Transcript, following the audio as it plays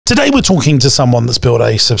Today we're talking to someone that's built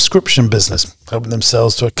a subscription business, helping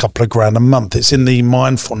themselves to a couple of grand a month. It's in the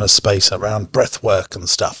mindfulness space around breath work and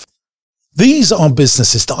stuff. These are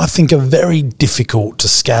businesses that I think are very difficult to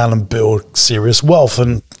scale and build serious wealth.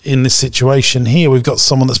 And in this situation here, we've got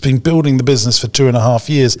someone that's been building the business for 2.5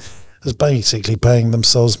 years, is basically paying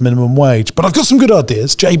themselves minimum wage. But I've got some good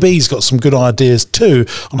ideas. JB's got some good ideas too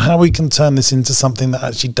on how we can turn this into something that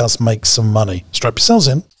actually does make some money. Strap yourselves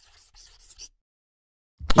in.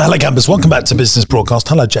 Hello campers, welcome back to Business Broadcast.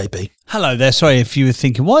 Hello JB. Hello there. Sorry if you were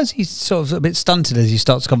thinking, why is he sort of a bit stunted as he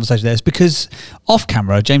starts the conversation there? It's because off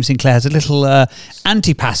camera, James Sinclair has a little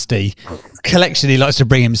antipasti collection he likes to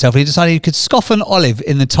bring himself. He decided he could scoff an olive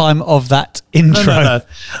in the time of that intro. No.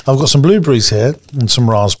 I've got some blueberries here and some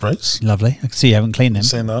raspberries. Lovely. I can see you haven't cleaned them.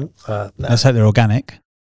 Seen that? No. Let's hope they're organic.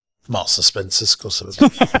 Master Spencer's, of course.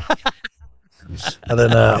 And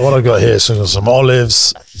then what I've got here is some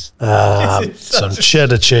olives, some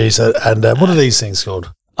cheddar cheese, and what are these things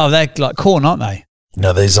called? Oh, they're like corn, aren't they?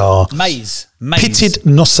 No, these are maize. pitted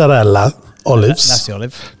mozzarella olives. That's the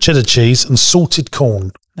olive. Cheddar cheese and salted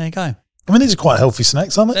corn. There you go. I mean, these are quite healthy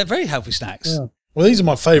snacks, aren't they? They're very healthy snacks. Yeah. Well, these are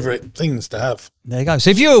my favourite things to have. There you go. So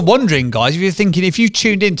if you were wondering, guys, if you're thinking, if you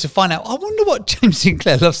tuned in to find out, I wonder what James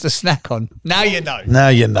Sinclair loves to snack on. Now you know. Now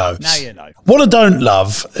you know. Now you know. What I don't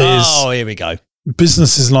love is... Oh, here we go.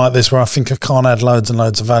 Businesses like this where I think I can't add loads and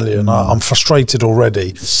loads of value, and I'm frustrated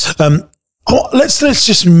already. Let's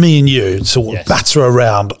just me and you sort of batter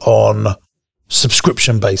around on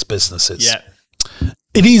subscription-based businesses. Yeah.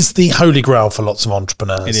 It is the holy grail for lots of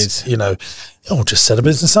entrepreneurs. It is. You know, just set a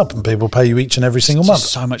business up and people pay you each and every single month. It's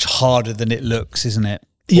so much harder than it looks, isn't it?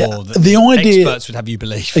 Yeah. Or the idea, experts would have you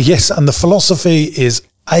believe. Yes, and the philosophy is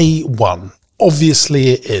A1. Obviously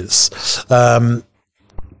it is. And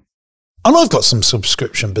I've got some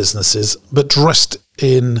subscription businesses, but dressed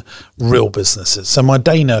in real businesses. So my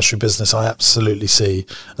day nursery business, I absolutely see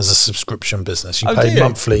as a subscription business. You pay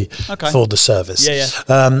monthly for the service.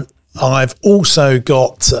 Yeah. I've also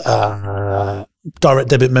got direct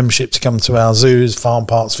debit membership to come to our zoos, farm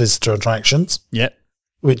parks, visitor attractions. Yep.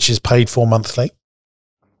 Which is paid for monthly.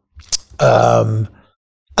 And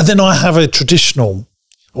then I have a traditional,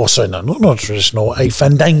 or sorry, no, not traditional, a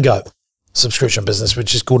Fandango subscription business,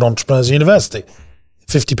 which is called Entrepreneurs University.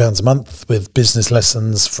 £50 a month with business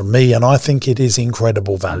lessons from me, and I think it is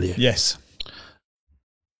incredible value. Yes.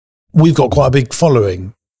 We've got quite a big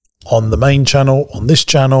following on the main channel, on this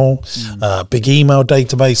channel, big email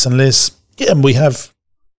database and lists. Yeah, and we have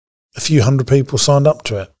a few hundred people signed up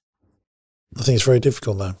to it. I think it's very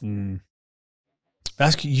difficult though.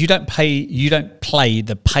 You don't play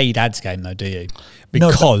the paid ads game though, do you?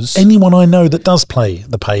 Because no, anyone I know that does play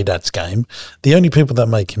the paid ads game, the only people that are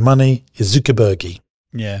making money is Zuckerberg.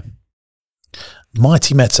 Yeah.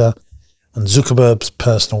 Mighty Meta and Zuckerberg's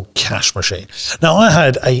personal cash machine. Now, I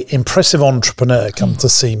had an impressive entrepreneur come to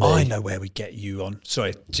see me. I know where we get you on.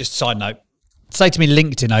 Sorry, just side note. Say to me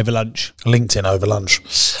LinkedIn over lunch. LinkedIn over lunch.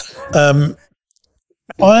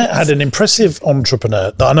 I had an impressive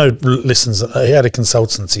entrepreneur that I know listens. He had a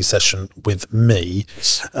consultancy session with me.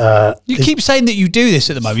 You keep saying that you do this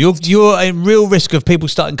at the moment. You're at real risk of people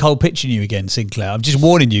starting cold pitching you again, Sinclair. I'm just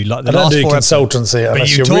warning you. Like the last 4 episodes. I don't do consultancy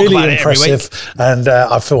unless you're really impressive, and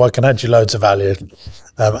I feel I can add you loads of value.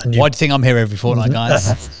 Why do you think I'm here every fortnight,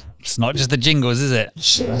 guys? It's not just the jingles, is it?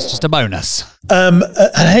 That's just a bonus. And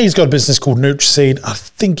he's got a business called Nutriseed. I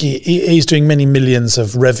think he's doing many millions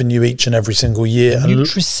of revenue each and every single year.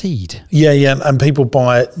 Nutriseed? Yeah. And people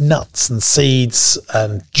buy nuts and seeds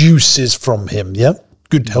and juices from him, yeah?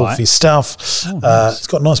 Good, healthy stuff. Oh, nice. It's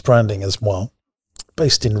got nice branding as well.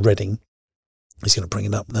 Based in Reading. He's going to bring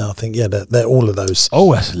it up now, I think. Yeah, they're all of those.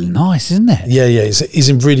 Oh, that's nice, isn't it? Yeah. He's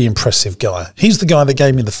a really impressive guy. He's the guy that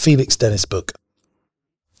gave me the Felix Dennis book.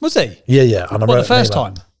 Was he? Yeah. And the first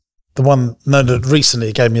time? The one, recently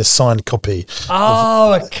he gave me a signed copy.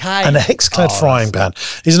 Oh, okay. And a hex-clad frying pan.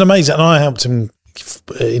 He's an amazing, and I helped him,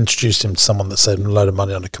 introduced him to someone that saved him a load of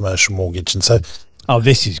money on a commercial mortgage. And so... Oh,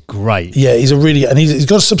 this is great. Yeah, he's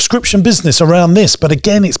got a subscription business around this, but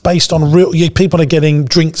again, it's based on real, people are getting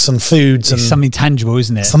drinks and foods. It's something tangible,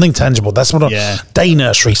 isn't it? Something tangible. That's what day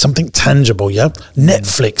nursery, something tangible, yeah?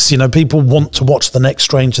 Netflix, people want to watch the next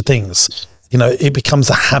Stranger Things. It becomes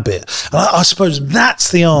a habit. And I suppose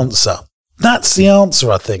that's the answer. That's the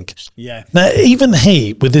answer, I think. Yeah. Now, even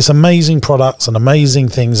he, with this amazing products and amazing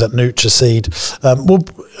things at Nutriseed, we'll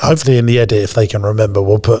hopefully in the edit, if they can remember,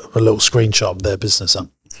 we'll put a little screenshot of their business up.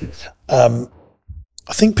 I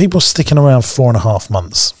think people are sticking around 4.5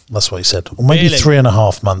 months. That's what he said. Or maybe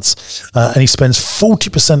 3.5 months. And he spends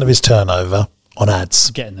 40% of his turnover on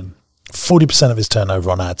ads. Getting them. 40% of his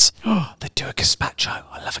turnover on ads. Oh, they do a gazpacho.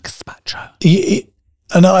 I love a gazpacho.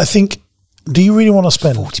 And I think, do you really want to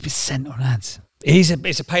spend 40% on ads?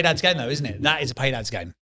 It's a paid ads game, though, isn't it? That is a paid ads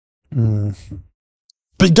game.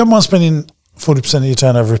 But you don't mind spending 40% of your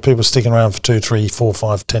turnover if people are sticking around for 2, 3, 4,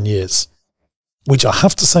 5, 10 years, which I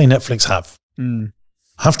have to say Netflix have. I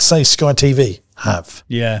have to say Sky TV have.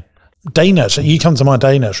 Yeah. Day nursery, you come to my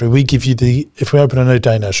day nursery, we give you if we open a new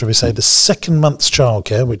day nursery, we say the second month's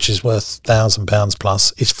childcare, which is worth £1,000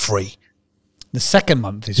 plus, is free. The second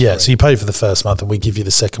month is free? Yeah, so you pay for the first month and we give you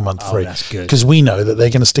the second month free. That's good. Because we know that they're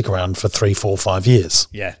going to stick around for 3, 4, 5 years.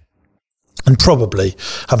 Yeah. And probably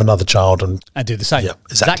have another child and do the same. Yeah,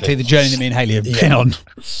 exactly. The journey that me and Hayley have been on.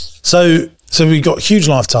 So we've got huge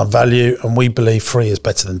lifetime value, and we believe free is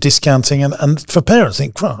better than discounting. And for parents,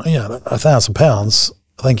 think, well, yeah, £1,000,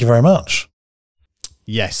 thank you very much.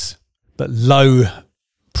 Yes, but low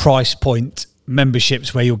price point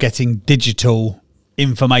memberships where you're getting digital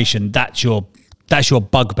information, that's your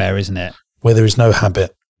bugbear, isn't it? Where there is no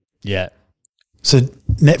habit. Yeah. So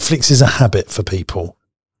Netflix is a habit for people.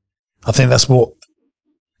 I think that's what,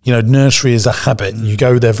 nursery is a habit. You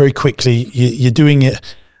go there very quickly. You're doing it,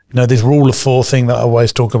 this rule of 4 thing that I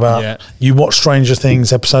always talk about. Yeah. You watch Stranger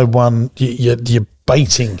Things episode 1, you're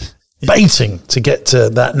baiting to get to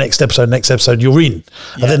that next episode you're in.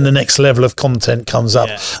 Yeah. And then the next level of content comes up.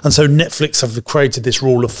 Yeah. And so Netflix have created this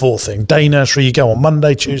rule of 4 thing. Day nursery, you go on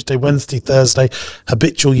Monday, Tuesday, Wednesday, Thursday.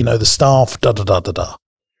 Habitual, the staff,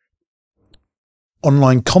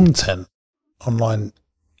 Online content, online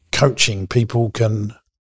coaching, people can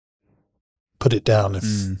put it down if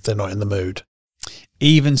they're not in the mood.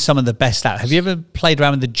 Even some of the best apps. Have you ever played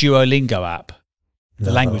around with the Duolingo app?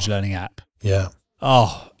 The language learning app? Yeah.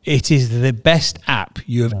 Oh, it is the best app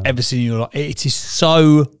you have ever seen in your life. It is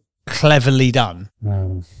so cleverly done.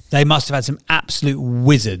 They must have had some absolute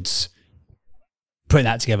wizards putting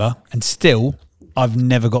that together, and still I've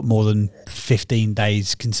never got more than 15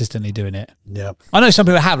 days consistently doing it. Yeah. I know some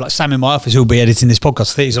people have, like Sam in my office who'll be editing this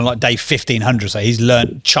podcast. I think he's on like day 1500, so he's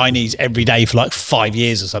learned Chinese every day for like 5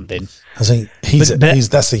 years or something. I think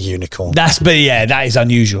that's the unicorn. That is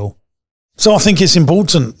unusual. So I think it's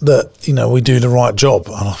important that, we do the right job.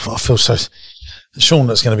 And I feel so, Shaun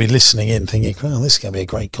that's going to be listening in thinking, well, this is going to be a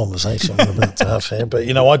great conversation we're about to have here. But,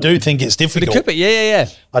 I do think it's difficult. But it could be, yeah.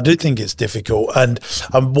 I do think it's difficult. And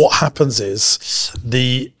what happens is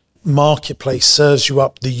the marketplace serves you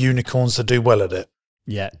up the unicorns that do well at it.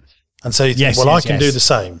 Yeah. And so you think, I can do the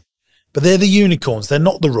same. But they're the unicorns. They're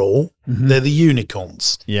not the rule. They're the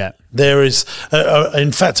unicorns. Yeah. There is,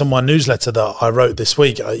 in fact, on my newsletter that I wrote this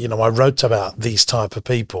week, I wrote about these type of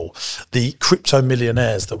people, the crypto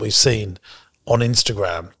millionaires that we've seen on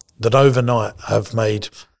Instagram that overnight have made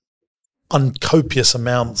uncopious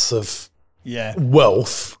amounts of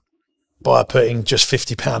wealth by putting just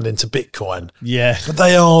 £50 into Bitcoin. Yeah. But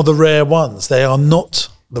they are the rare ones. They are not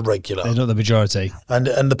the regular. They're not the majority. And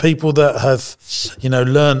the people that have,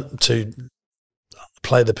 learned to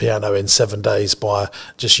play the piano in 7 days by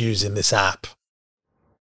just using this app,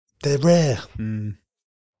 they're rare. Well,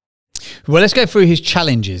 let's go through his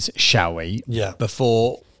challenges, shall we? Yeah.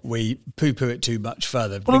 Before we poo-poo it too much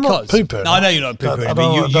further. Well, because I'm not poo-pooing. No, I know you're not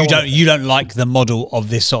poo-pooing, but you don't like the model of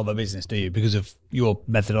this sort of a business, do you? Because of your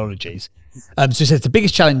methodologies. So it says the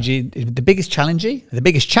biggest challenge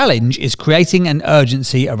is creating an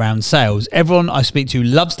urgency around sales. Everyone I speak to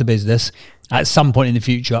loves the business at some point in the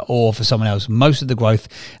future or for someone else. Most of the growth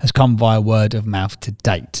has come via word of mouth to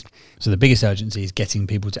date. So the biggest urgency is getting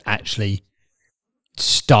people to actually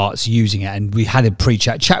starts using it. And we had a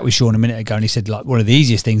chat with Shaun a minute ago, and he said like one of the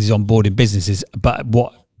easiest things is onboarding businesses,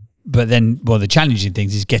 but then one of the challenging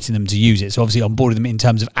things is getting them to use it. So obviously onboarding them in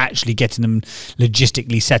terms of actually getting them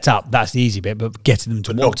logistically set up, that's the easy bit, but getting them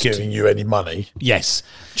to not giving you any money. Yes.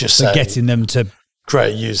 Just so getting them to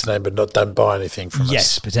create a username but don't buy anything from us.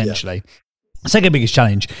 Yes, potentially. Yeah. Second biggest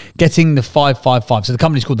challenge, getting the 555. So the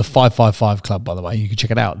company's called the 555 Club, by the way. You can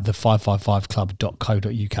check it out, the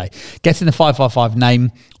 555club.co.uk. Getting the 555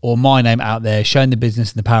 name or my name out there, showing the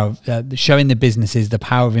business and the power of, showing the businesses the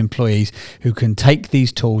power of employees who can take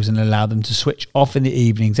these tools and allow them to switch off in the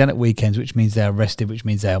evenings and at weekends, which means they're rested, which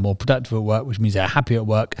means they are more productive at work, which means they're happy at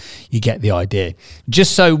work. You get the idea.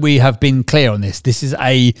 Just so we have been clear on this is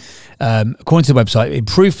a, according to the website,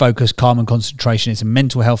 improved focus, calm and concentration. It's a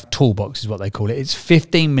mental health toolbox is what they call it. It's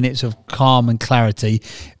 15 minutes of calm and clarity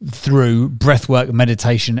through breathwork,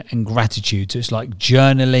 meditation and gratitude. So it's like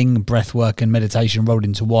journaling, breathwork and meditation rolled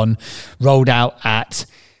into one, rolled out at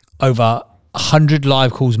over 100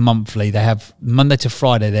 live calls monthly. They have Monday to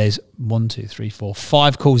Friday. There's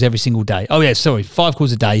 5 calls every single day. Oh yeah, sorry, 5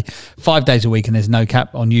 calls a day, 5 days a week, and there's no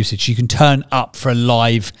cap on usage. You can turn up for a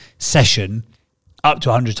live session up to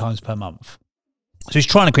 100 times per month. So he's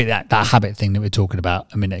trying to create that habit thing that we were talking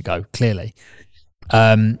about a minute ago, clearly.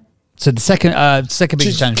 So the second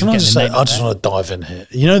biggest challenge. Can I just say, I just want to dive in here.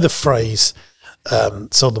 You know the phrase,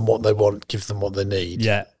 "Tell them what they want, give them what they need."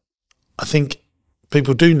 Yeah, I think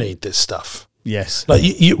people do need this stuff. Yes, like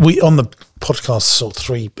we on the podcast sort of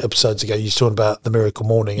 3 episodes ago, you were talking about the miracle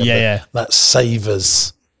morning. And that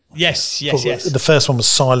savors. Yes. The first one was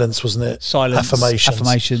silence, wasn't it? Silence,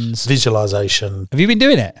 affirmations, visualization. Have you been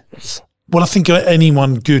doing it? Well, I think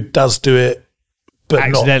anyone good does do it. But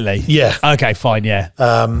accidentally. Yeah. Okay, fine, yeah.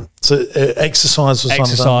 So exercise was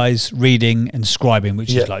exercise, reading and scribing,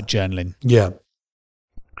 which is like journaling. Yeah.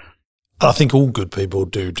 I think all good people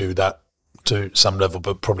do that to some level,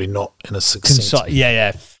 but probably not in a succinct.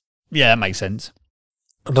 Yeah, that makes sense.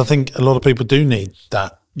 And I think a lot of people do need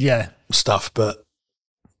that stuff, but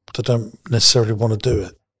they don't necessarily want to do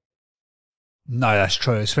it. No, that's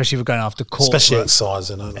true, especially if we're going after corporate. Especially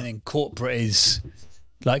exercising. And then corporate is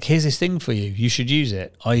like, here's this thing for you. You should use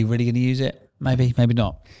it. Are you really going to use it? Maybe, maybe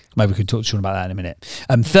not. Maybe we could talk to Shaun about that in a minute.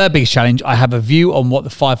 Third biggest challenge, I have a view on what the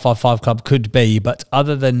 555 Club could be, but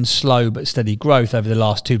other than slow but steady growth over the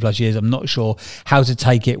last 2+ years, I'm not sure how to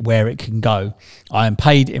take it where it can go. I am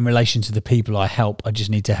paid in relation to the people I help. I just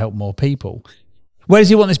need to help more people. Where does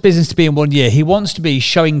he want this business to be in 1 year? He wants to be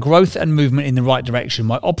showing growth and movement in the right direction.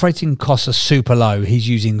 My operating costs are super low. He's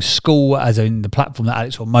using School as in the platform that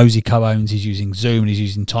Alex or Mosey co-owns. He's using Zoom. He's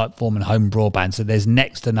using Typeform and home broadband. So there's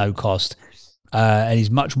next to no cost. And he's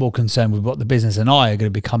much more concerned with what the business and I are going to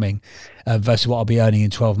be becoming versus what I'll be earning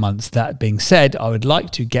in 12 months. That being said, I would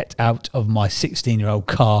like to get out of my 16-year-old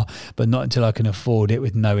car, but not until I can afford it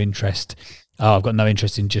with no interest. I've got no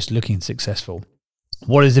interest in just looking successful.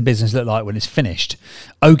 What does the business look like when it's finished?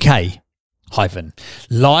 Okay,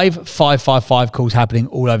 live 555 calls happening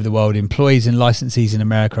all over the world. Employees and licensees in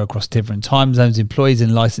America across different time zones. Employees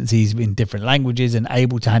and licensees in different languages and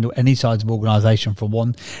able to handle any size of organisation from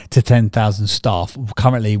 1 to 10,000 staff.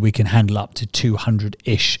 Currently, we can handle up to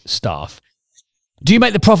 200-ish staff. Do you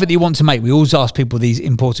make the profit that you want to make? We always ask people these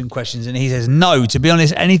important questions, and he says, no, to be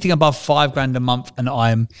honest, anything above $5,000 a month, and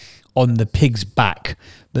I'm on the pig's back.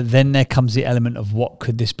 But then there comes the element of what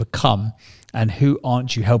could this become, and who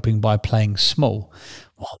aren't you helping by playing small?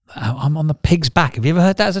 Well, I'm on the pig's back. Have you ever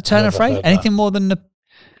heard that as a turn of phrase? Anything more than the...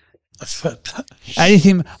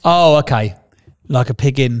 Anything... Oh, okay. Like a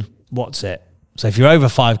pig in... What's it? So if you're over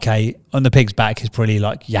 5K, on the pig's back is probably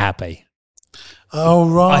like you're happy. Oh,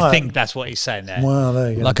 right. I think that's what he's saying there. Wow,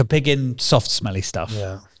 there you go. Like a pig in soft, smelly stuff.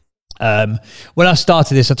 Yeah. When I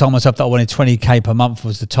started this, I told myself that I wanted 20K per month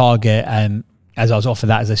was the target, and as I was offered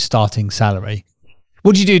that as a starting salary.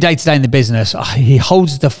 What do you do day to day in the business? He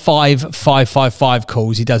holds the 555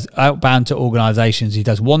 calls. He does outbound to organizations. He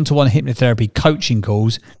does one-to-one hypnotherapy coaching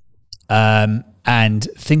calls. And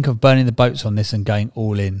think of burning the boats on this and going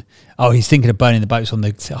all in. Oh, he's thinking of burning the boats on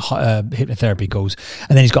the hypnotherapy calls.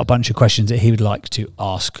 And then he's got a bunch of questions that he would like to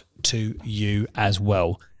ask to you as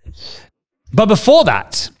well. But before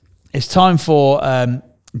that, it's time for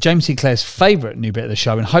James Sinclair's favourite new bit of the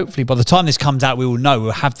show. And hopefully by the time this comes out, we will know,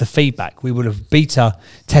 we'll have the feedback. We will have beta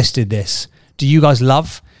tested this. Do you guys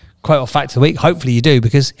love quote or fact of the week? Hopefully you do,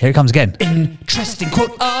 because here it comes again. Interesting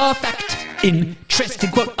quote or fact. Interesting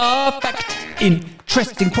quote or fact.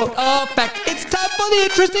 Interesting quote or fact. It's time for the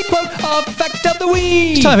interesting quote or fact of the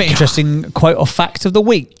week. It's time for interesting quote or fact of the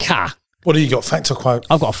week. What do you got, fact or quote?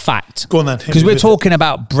 I've got a fact. Go on then. Because we're talking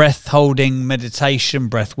about breath holding, meditation,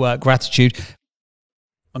 breath work, gratitude.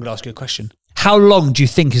 I'm going to ask you a question. How long do you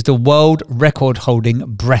think is the world record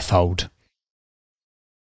holding breath hold?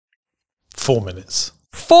 4 minutes.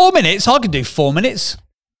 4 minutes? I can do 4 minutes.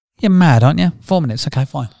 You're mad, aren't you? 4 minutes. Okay,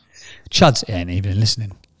 fine. Chuds ain't even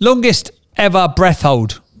listening. Longest ever breath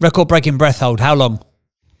hold. Record breaking breath hold. How long?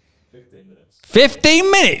 15 minutes.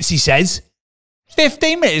 15 minutes, he says.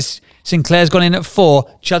 15 minutes. Sinclair's gone in at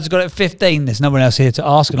 4. Chud's got it at 15. There's no one else here to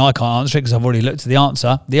ask, and I can't answer it because I've already looked at the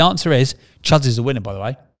answer. The answer is, Chuds is the winner, by the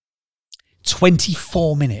way.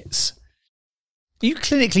 24 minutes. Are you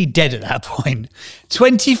clinically dead at that point?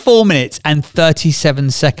 24 minutes and 37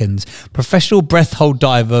 seconds. Professional breath hold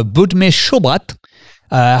diver Budimir Shobat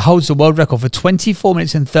holds the world record for 24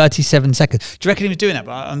 minutes and 37 seconds. Do you reckon he was doing that?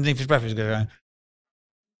 But underneath his breath, he was going...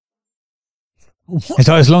 It's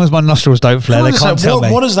like, as long as my nostrils don't flare, they can't tell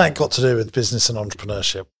me. What has that got to do with business and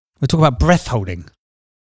entrepreneurship? We're talking about breath holding.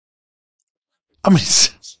 I mean,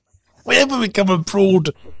 we haven't become a broad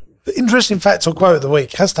The interesting fact or quote of the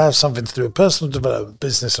week has to have something to do with personal development,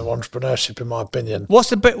 business and entrepreneurship, in my opinion.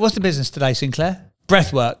 What's the business today, Sinclair?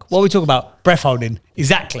 Breath work. What are we talking about? Breath holding.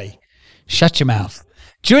 Exactly. Shut your mouth.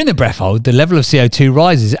 During the breath hold, the level of CO2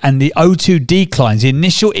 rises and the O2 declines. The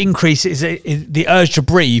initial increase is the urge to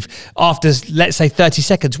breathe after, let's say, 30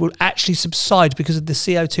 seconds will actually subside because of the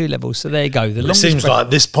CO2 levels. So there you go. It seems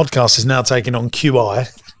like this podcast is now taking on QI.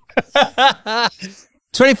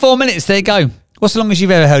 24 minutes. There you go. What's the longest you've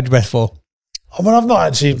ever held your breath for? I mean, I've not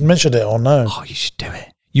actually measured it or no. Oh, you should do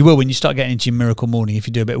it. You will when you start getting into your miracle morning if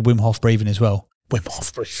you do a bit of Wim Hof breathing as well. Wim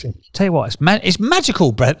Hof breathing. Tell you what, it's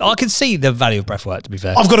magical breath. I can see the value of breath work, to be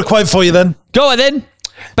fair. I've got a quote for you then. Go on then.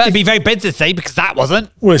 Better be very businessy because that wasn't.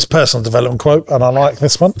 Well, it's a personal development quote and I like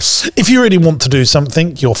this one. If you really want to do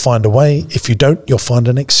something, you'll find a way. If you don't, you'll find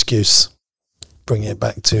an excuse. Bring it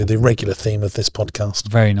back to the regular theme of this podcast.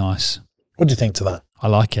 Very nice. What do you think to that? I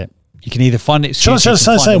like it. You can either find it. Shall I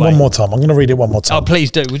say it one more time? I'm going to read it one more time. Oh, please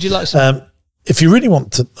do. Would you like some? If you really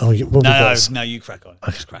want to... Oh, no, you crack on.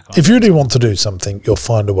 Just crack on. If you really want to do something, you'll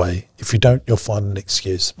find a way. If you don't, you'll find an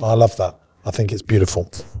excuse. I love that. I think it's beautiful.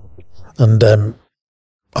 And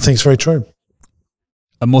I think it's very true.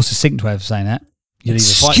 A more succinct way of saying that.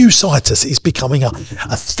 Excusitis is becoming a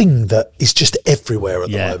thing that is just everywhere at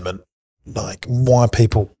the moment. Like, why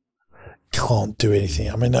people can't do anything.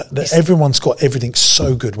 I mean, everyone's got everything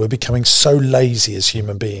so good. We're becoming so lazy as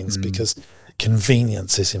human beings because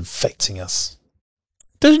convenience is infecting us.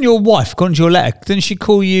 Doesn't your wife, according to your letter, doesn't she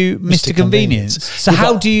call you Mr. Convenience? So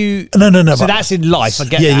how do you... No. So that's in life, I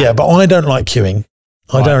get that. Yeah, but I don't like queuing.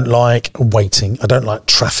 I don't like waiting. I don't like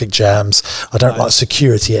traffic jams. I don't like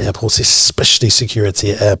security at airports, especially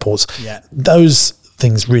security at airports. Yeah. Those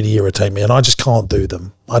things really irritate me and I just can't do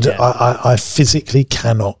them. I physically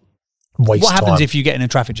cannot waste time. What happens if you get in a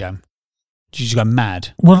traffic jam? Do you just go mad?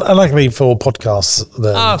 Well, luckily for podcasts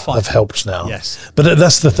that have helped now. Yes. But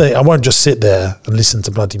that's the thing. I won't just sit there and listen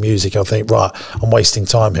to bloody music. I'll think, right, I'm wasting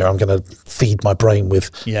time here. I'm going to feed my brain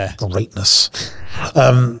with greatness.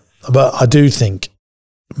 But I do think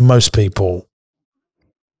most people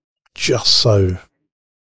just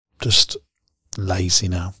lazy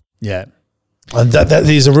now. Yeah. And that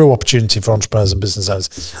is a real opportunity for entrepreneurs and business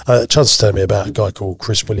owners. Chad's told me about a guy called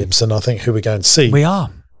Chris Williamson, I think, who we're going to see. We are.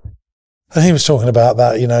 And he was talking about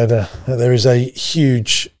that, that there is a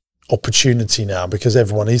huge opportunity now because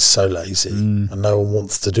everyone is so lazy and no one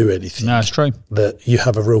wants to do anything. No, it's true. That you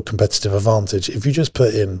have a real competitive advantage. If you just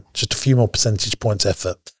put in just a few more percentage points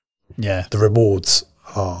effort, the rewards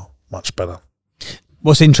are much better.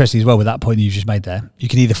 What's interesting as well with that point you've just made there, you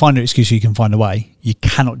can either find an excuse or you can find a way. You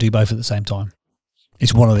cannot do both at the same time.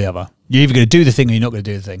 It's one or the other. You're either going to do the thing or you're not going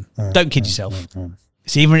to do the thing. Don't kid yourself.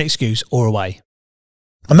 It's either an excuse or a way.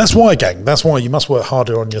 And that's why, gang, that's why you must work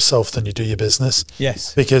harder on yourself than you do your business.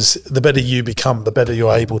 Yes. Because the better you become, the better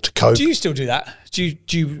you're able to cope. Do you still do that? Do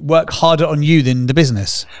you work harder on you than the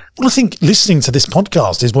business? Well, I think listening to this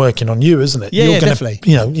podcast is working on you, isn't it? Yeah, definitely.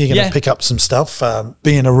 You're going to pick up some stuff,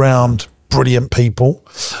 being around brilliant people,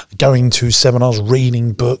 going to seminars,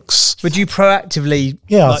 reading books. Would you proactively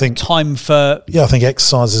I think time for... Yeah, I think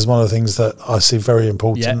exercise is one of the things that I see very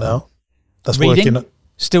important now. That's reading? Working.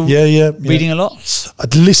 Still reading a lot?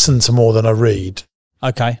 I'd listen to more than I read.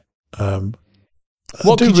 Okay. I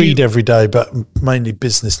do read every day, but mainly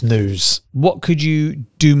business news. What could you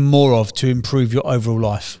do more of to improve your overall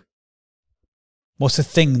life? What's the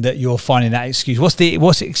thing that you're finding that excuse?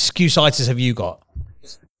 What's excuse-itis have you got?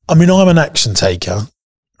 I mean, I'm an action taker,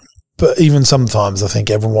 but even sometimes I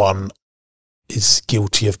think everyone is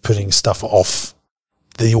guilty of putting stuff off,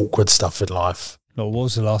 the awkward stuff in life. What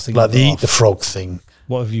was the last thing? Like the eat the frog thing.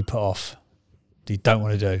 What have you put off that you don't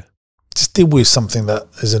want to do? Just deal with something that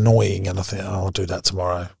is annoying and I think, I'll do that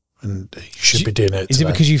tomorrow. And you should be doing it Is today.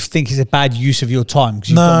 it because you think it's a bad use of your time? Because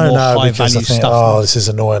you've got more high because value I think, stuff. This is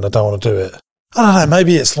annoying, I don't want to do it. I don't know,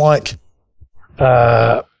 maybe it's like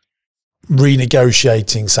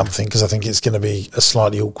renegotiating something because I think it's going to be a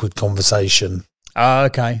slightly awkward conversation. Oh,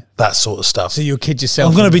 okay. That sort of stuff. So you'll kid yourself.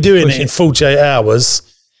 I'm going to be doing it in 48 hours,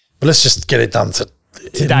 but let's just get it done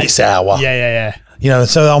in this hour. Yeah.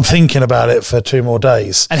 So I'm thinking about it for 2 more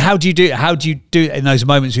days. And how do you do it? How do you do it in those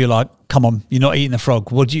moments where you're like, come on, you're not eating the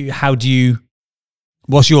frog? What's your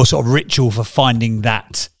sort of ritual for finding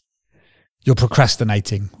that you're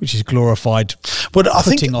procrastinating, which is glorified? But I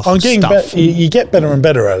think I'm getting better. You get better and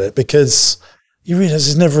better at it because you realise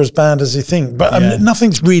it's never as bad as you think. But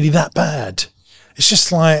nothing's really that bad. It's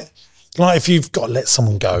just like if you've got to let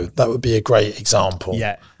someone go, that would be a great example.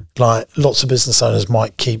 Yeah. Like lots of business owners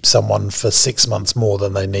might keep someone for 6 months more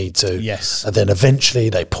than they need to. Yes. And then eventually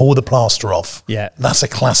they pull the plaster off. Yeah. That's a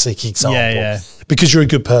classic example. Yeah. Because you're a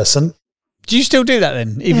good person. Do you still do that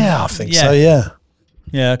then? Yeah, I think so, yeah.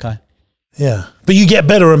 Yeah, okay. Yeah. But you get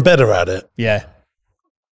better and better at it. Yeah.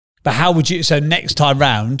 But how would you, so next time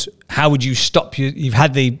round, how would you stop you've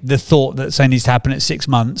had the thought that something needs to happen at 6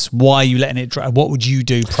 months. Why are you letting it drag? What would you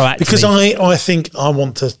do proactively? Because I think I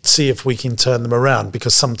want to see if we can turn them around,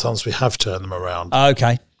 because sometimes we have turned them around.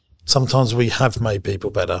 Okay. Sometimes we have made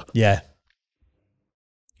people better. Yeah.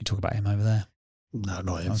 You talk about him over there. No,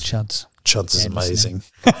 not him. Oh, Chuds. Chuds is amazing.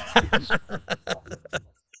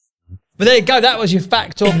 But there you go. That was your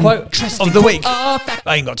fact or quote of the week.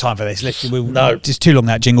 I ain't got time for this. Listen, no, it's too long,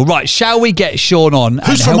 that jingle. Right, shall we get Shaun on?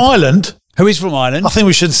 Who's from Ireland? Who is from Ireland? I think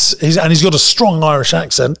we should. He's got a strong Irish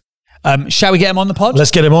accent. Shall we get him on the pod?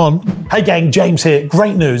 Let's get him on. Hey gang, James here.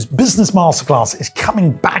 Great news. Business Masterclass is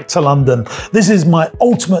coming back to London. This is my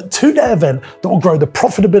ultimate 2-day event that will grow the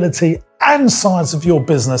profitability and size of your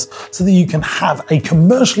business so that you can have a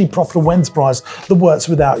commercially profitable enterprise that works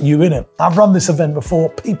without you in it. I've run this event before.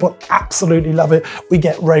 People absolutely love it. We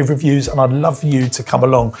get rave reviews, and I'd love for you to come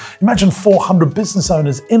along. Imagine 400 business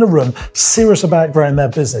owners in a room serious about growing their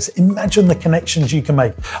business. Imagine the connections you can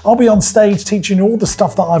make. I'll be on stage teaching you all the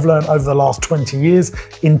stuff that I've learned over the last 20 years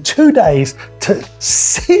in 2 days to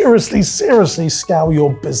seriously scale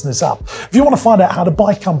your business up. If you want to find out how to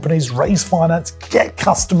buy companies, raise finance, get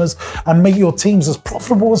customers, and make your teams as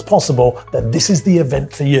profitable as possible, then this is the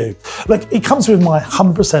event for you. Look, it comes with my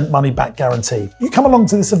 100% money back guarantee. You come along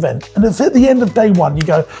to this event, and if at the end of day one you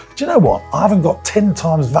go, do you know what? I haven't got 10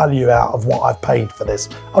 times value out of what I've paid for this.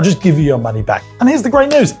 I'll just give you your money back. And here's the great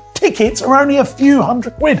news. Tickets are only a few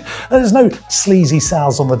 £100. There's no sleazy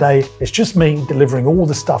sales on the day. It's just me delivering all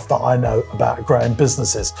the stuff that I know about growing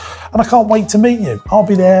businesses. And I can't wait to meet you. I'll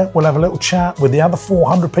be there. We'll have a little chat with the other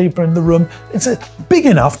 400 people in the room. It's big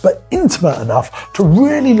enough, but intimate enough to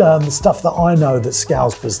really learn the stuff that I know that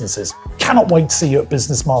scales businesses. Cannot wait to see you at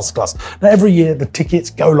Business Masterclass. Now, every year the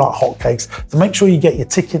tickets go like hotcakes, so make sure you get your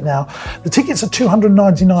ticket now. The tickets are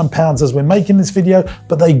 £299 as we're making this video,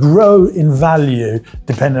 but they grow in value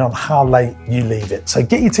depending on how late you leave it. So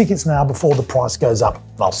get your tickets now before the price goes up.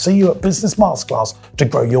 And I'll see you at Business Masterclass to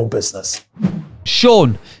grow your business.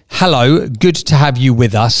 Shaun, hello. Good to have you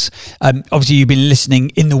with us. Obviously, you've been listening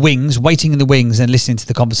in the wings, waiting in the wings and listening to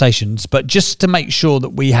the conversations. But just to make sure that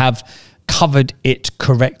we have covered it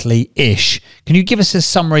correctly-ish, can you give us a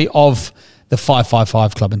summary of the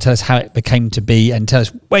 555 Club and tell us how it became to be, and tell us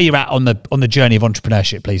where you're at on the journey of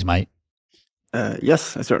entrepreneurship, please, mate?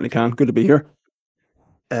 Yes, I certainly can. Good to be here.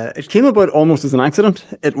 It came about almost as an accident.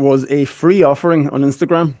 It was a free offering on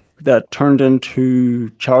Instagram that turned into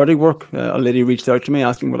charity work. A lady reached out to me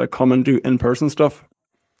asking would I come and do in-person stuff,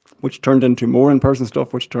 which turned into more in-person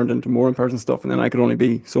stuff, which turned into more in-person stuff, and then I could only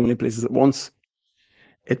be so many places at once.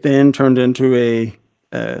 It then turned into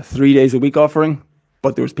a 3 days a week offering,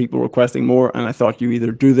 but there was people requesting more, and I thought you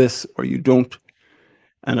either do this or you don't.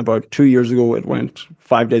 And about 2 years ago, it went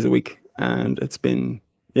 5 days a week, and it's been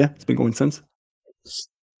going since.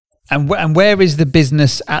 And where is the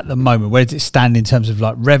business at the moment? Where does it stand in terms of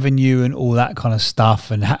like revenue and all that kind of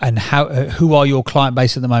stuff? And how who are your client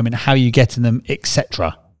base at the moment? How are you getting them,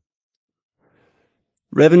 etc.?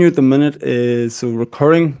 Revenue at the minute is, so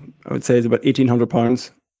recurring, I would say, is about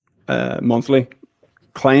 £1,800 monthly.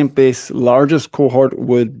 Client base, largest cohort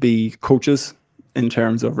would be coaches in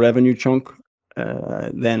terms of revenue chunk.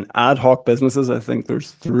 Then ad hoc businesses, I think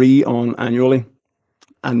there's 3 on annually.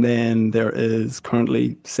 And then there is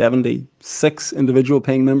currently 76 individual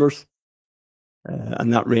paying members.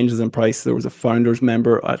 And that ranges in price. There was a founders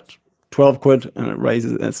member at 12 quid and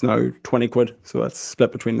it's now 20 quid. So that's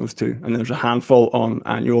split between those two. And there's a handful on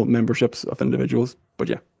annual memberships of individuals. But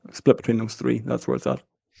yeah, split between those 3. That's where it's at.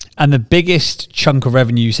 And the biggest chunk of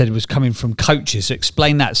revenue you said was coming from coaches. So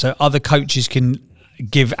explain that. So other coaches can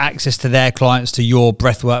give access to their clients to your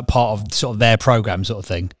breathwork part of sort of their program sort of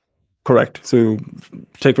thing. Correct. So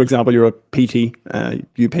take, for example, you're a PT,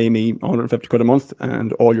 you pay me 150 quid a month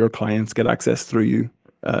and all your clients get access through you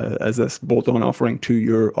as this bolt-on offering to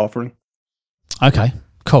your offering. Okay,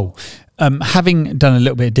 cool. Having done a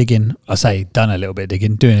little bit of digging, doing a little bit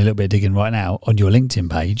of digging right now on your LinkedIn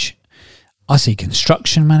page, I see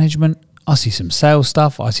construction management, I see some sales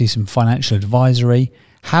stuff, I see some financial advisory.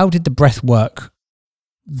 How did the breath work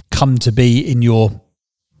come to be in your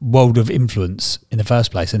world of influence in the first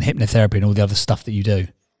place, and hypnotherapy and all the other stuff that you do?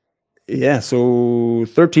 Yeah, so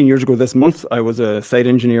 13 years ago this month, I was a site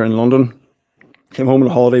engineer in London. Came home on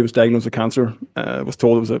a holiday, was diagnosed with cancer. Was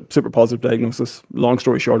told it was a super positive diagnosis. Long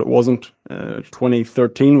story short, it wasn't.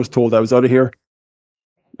 2013 was told I was out of here.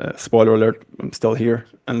 Spoiler alert, I'm still here.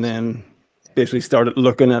 And then basically started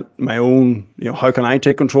looking at my own, how can I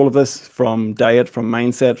take control of this, from diet, from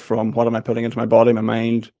mindset, from what am I putting into my body, my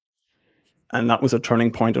mind. And that was a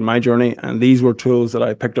turning point in my journey. And these were tools that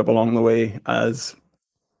I picked up along the way. As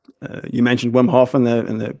you mentioned Wim Hof in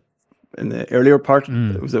the earlier part.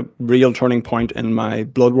 It was a real turning point in my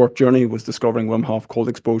blood work journey, was discovering Wim Hof cold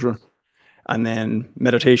exposure. And then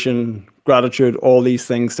meditation, gratitude, all these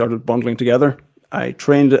things started bundling together. I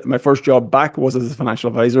trained, my first job back was as a financial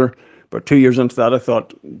advisor. But 2 years into that, I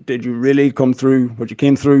thought, did you really come through what you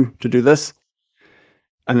came through to do this?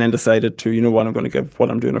 And then decided to, you know what, I'm going to give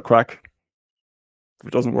what I'm doing a crack. If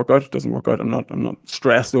it doesn't work out, it doesn't work out. I'm not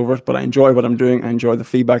stressed over it, but I enjoy what I'm doing. I enjoy the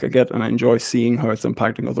feedback I get, and I enjoy seeing how it's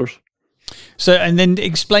impacting others. So, and then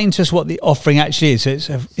explain to us what the offering actually is.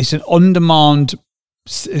 So it's an on-demand,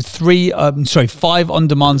 5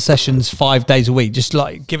 on-demand sessions, 5 days a week. Just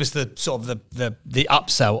like give us the sort of the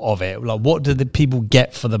upsell of it. Like, what do the people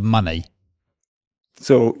get for the money?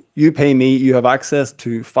 So you pay me, you have access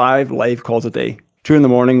to 5 live calls a day. 2 in the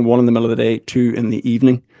morning, 1 in the middle of the day, 2 in the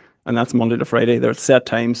evening. And that's Monday to Friday. They're at set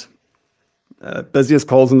times. Busiest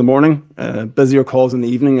calls in the morning, busier calls in the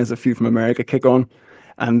evening as a few from America kick on.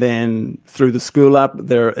 And then through the school app,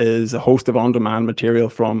 there is a host of on-demand material,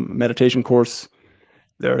 from meditation course.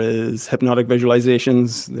 There is hypnotic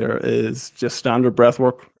visualizations. There is just standard breath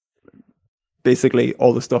work. Basically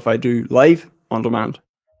all the stuff I do live on demand.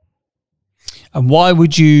 And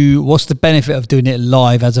what's the benefit of doing it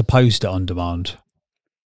live as opposed to on demand?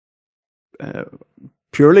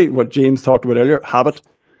 Purely what James talked about earlier, habit.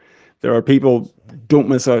 There are people don't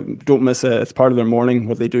miss it's part of their morning,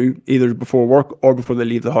 what they do either before work or before they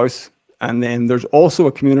leave the house. And then there's also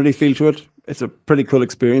a community feel to it. It's a pretty cool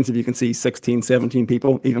experience if you can see 16, 17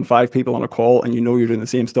 people, even 5 people on a call, and you're doing the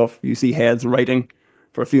same stuff. You see heads writing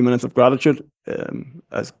for a few minutes of gratitude.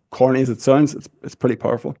 As corny as it sounds, it's pretty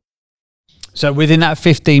powerful. So within that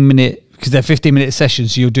 15-minute, because they're 15-minute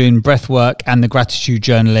sessions, so you're doing breath work and the gratitude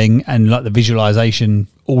journaling and like the visualization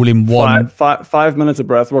all in one. 5 minutes of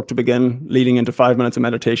breath work to begin, leading into 5 minutes of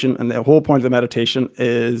meditation. And the whole point of the meditation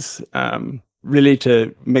is really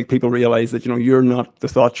to make people realize that, you're not the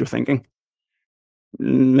thoughts you're thinking.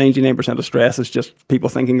 99% of stress is just people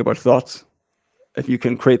thinking about thoughts. If you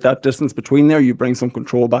can create that distance between there, you bring some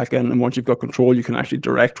control back in. And once you've got control, you can actually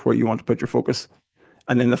direct where you want to put your focus.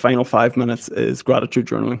 And then the final 5 minutes is gratitude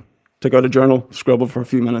journaling. Take out a journal, scribble for a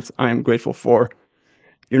few minutes. I am grateful for.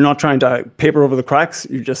 You're not trying to paper over the cracks.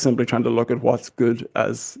 You're just simply trying to look at what's good,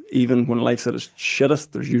 as even when life's at its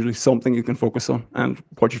shittest, there's usually something you can focus on, and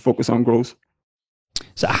what you focus on grows.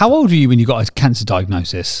 So how old were you when you got a cancer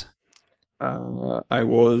diagnosis? I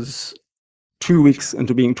was 2 weeks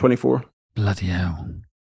into being 24. Bloody hell.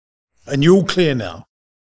 And you're all clear now?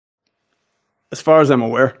 As far as I'm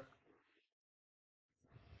aware.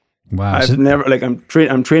 Wow. I've never,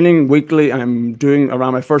 I'm training weekly. I'm doing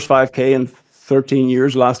around my first 5K in 13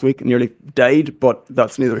 years last week. Nearly died, but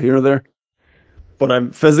that's neither here nor there. But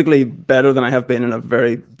I'm physically better than I have been in a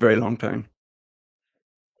very, very long time.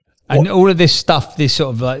 And all of this stuff, this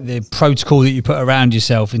sort of like the protocol that you put around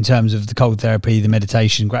yourself in terms of the cold therapy, the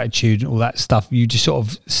meditation, gratitude, all that stuff, you just sort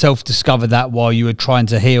of self-discovered that while you were trying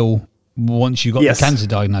to heal once you got the cancer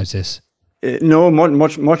diagnosis? No,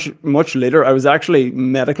 much later. I was actually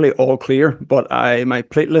medically all clear, but my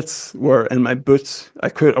platelets were in my boots. I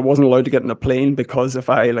wasn't allowed to get in a plane because if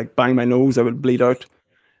I bang my nose, I would bleed out.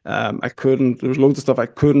 I couldn't. There was loads of stuff I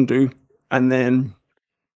couldn't do, and then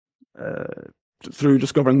through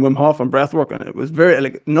discovering Wim Hof and breathwork, and it was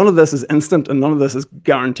very none of this is instant and none of this is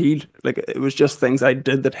guaranteed. It was just things I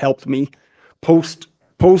did that helped me post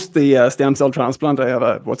the stem cell transplant. I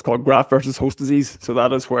have what's called graft versus host disease. So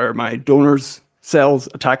that is where my donor's cells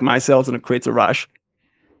attack my cells and it creates a rash.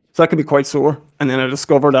 So that can be quite sore. And then I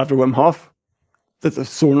discovered after Wim Hof that the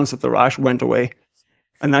soreness of the rash went away.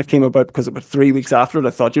 And that came about because about 3 weeks after it,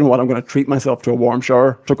 I thought, you know what, I'm going to treat myself to a warm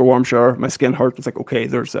shower. Took a warm shower. My skin hurt. It's okay,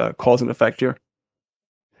 there's a cause and effect here.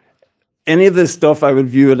 Any of this stuff, I would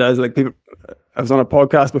view it as people. I was on a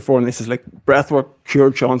podcast before and this is breathwork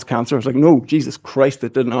cured Shaun's cancer. It's no, Jesus Christ,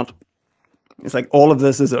 it did not. It's all of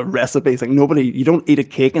this is a recipe. It's you don't eat a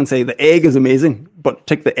cake and say the egg is amazing, but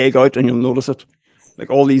take the egg out and you'll notice it.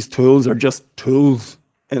 All these tools are just tools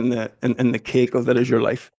in the cake that is your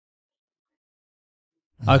life.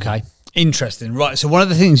 Okay. Interesting. Right. So one of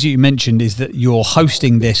the things you mentioned is that you're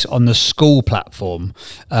hosting this on the School platform.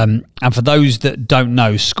 And for those that don't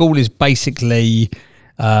know, School is basically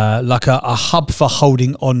like a hub for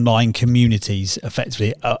holding online communities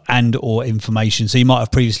effectively and or information. So you might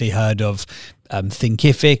have previously heard of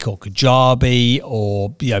Thinkific or Kajabi or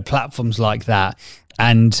platforms like that.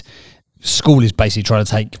 And School is basically trying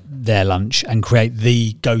to take their lunch and create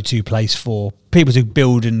the go-to place for people to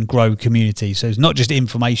build and grow community. So it's not just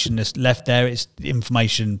information that's left there, it's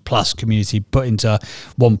information plus community put into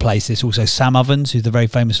one place. There's also Sam Ovens, who's the very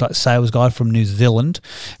famous sales guy from New Zealand,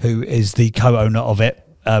 who is the co-owner of it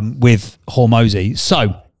with Hormozy.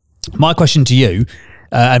 So my question to you,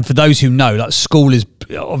 and for those who know, School is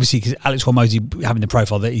obviously, because Alex Hormozy having the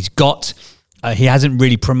profile that he's got, he hasn't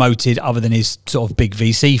really promoted, other than his sort of big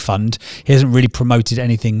VC fund, he hasn't really promoted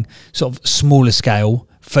anything sort of smaller scale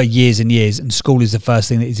for years and years. And School is the first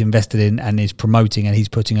thing that he's invested in and is promoting, and he's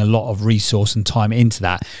putting a lot of resource and time into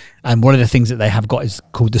that. And one of the things that they have got is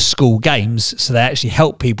called the School Games. So they actually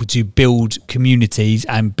help people to build communities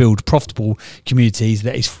and build profitable communities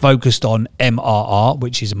that is focused on MRR,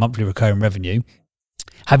 which is a monthly recurring revenue.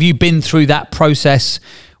 Have you been through that process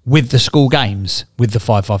with the School Games, with the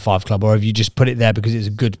 555 Club, or have you just put it there because it's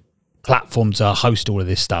a good platform to host all of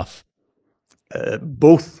this stuff?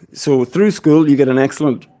 Both. So through School, you get an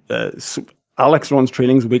excellent, Alex runs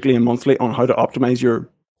trainings weekly and monthly on how to optimize your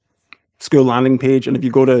School landing page. And if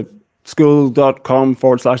you go to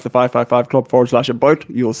school.com/the555club/about,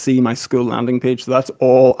 you'll see my School landing page. So that's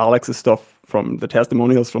all Alex's stuff, from the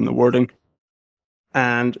testimonials, from the wording.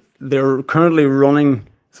 And they're currently running,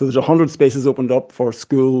 so there's 100 spaces opened up for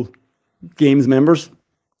School Games members.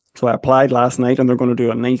 So I applied last night, and they're going to do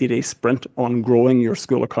a 90-day sprint on growing your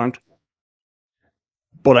School account.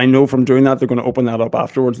 But I know from doing that, they're going to open that up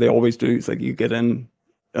afterwards. They always do. It's like you get in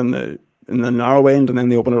the narrow end, and then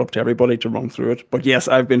they open it up to everybody to run through it. But yes,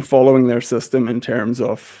 I've been following their system in terms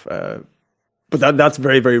of, but that's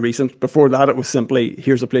very, very recent. Before that, it was simply,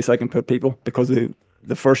 here's a place I can put people. Because the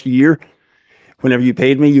first year, whenever you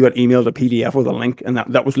paid me, you got emailed a PDF with a link, and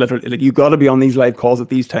that was literally, like, you got to be on these live calls at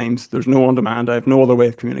these times. There's no on demand. I have no other way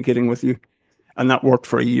of communicating with you. And that worked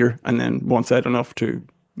for a year. And then once I had enough to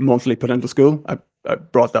monthly put into School, I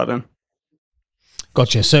brought that in.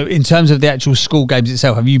 Gotcha. So in terms of the actual School Games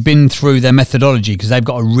itself, have you been through their methodology? Because they've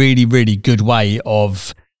got a really, really good way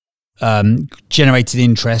of generating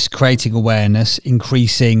interest, creating awareness,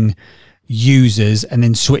 increasing users, and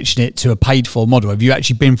then switching it to a paid for model. Have you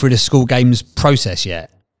actually been through the School Games process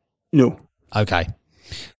yet? No. Okay.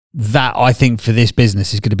 That, I think, for this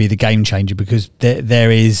business is going to be the game changer, because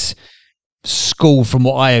there is School, from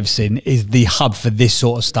what I have seen, is the hub for this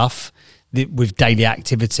sort of stuff, with daily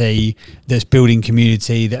activity that's building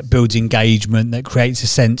community, that builds engagement, that creates a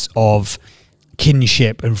sense of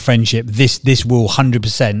kinship and friendship. This will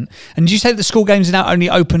 100%. And did you say that the School Games are now only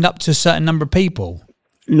opened up to a certain number of people?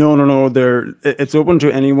 No. It's open to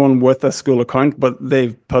anyone with a School account, but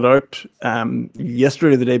they've put out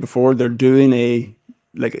yesterday, the day before, they're doing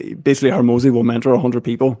basically Hormozy will mentor 100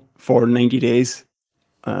 people for 90 days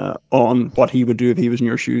on what he would do if he was in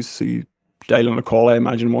your shoes. So you dial on a call, I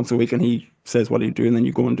imagine, once a week, and he says what he'd do, and then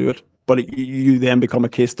you go and do it. But you then become a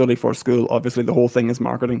case study for School. Obviously, the whole thing is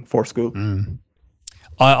marketing for School.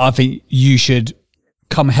 I think you should,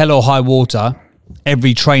 come hell or high water,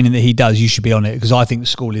 every training that he does, you should be on it, because I think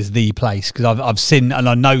School is the place. Because I've seen, and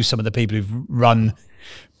I know some of the people who've run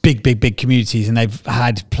big communities, and they've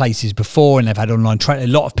had places before, and they've had online training.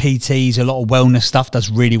 A lot of PTs, a lot of wellness stuff does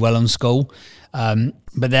really well on School.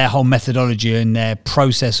 But their whole methodology and their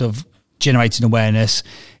process of generating awareness,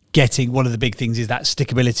 one of the big things is that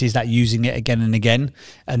stickability, is that using it again and again,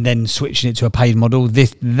 and then switching it to a paid model.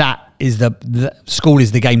 That is the School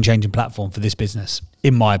is the game changing platform for this business,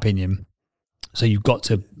 in my opinion. So you've got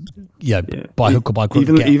to, by hook or by crook.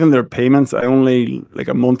 Even their payments, I only, like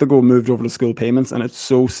a month ago, moved over to School payments, and it's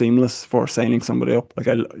so seamless for signing somebody up. Like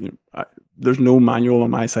there's no manual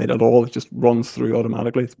on my side at all. It just runs through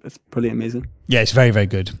automatically. It's pretty amazing. Yeah, it's very, very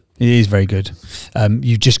good. It is very good.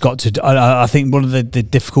 You've just got to, I think one of the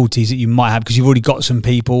difficulties that you might have, because you've already got some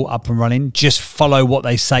people up and running, just follow what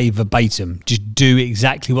they say verbatim. Just do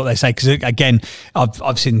exactly what they say. Because again,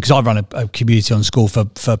 I've seen, because I run a community on School for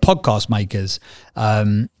podcast makers,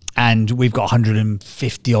 and we've got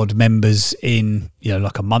 150 odd members in,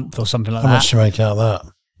 like a month or something like that. How much do you make out of that?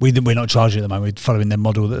 We're not charging at the moment. We're following their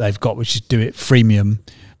model that they've got, which is do it freemium.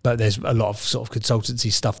 But there's a lot of sort of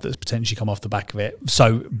consultancy stuff that's potentially come off the back of it.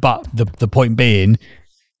 So, but the point being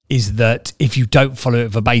is that if you don't follow it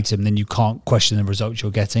verbatim, then you can't question the results you're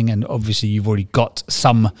getting. And obviously you've already got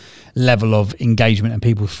some level of engagement and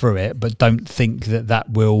people through it, but don't think that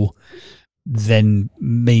will then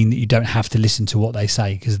mean that you don't have to listen to what they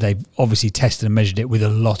say, because they've obviously tested and measured it with a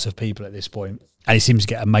lot of people at this point, and it seems to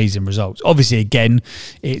get amazing results. Obviously, again,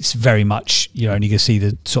 it's very much, you're only going to see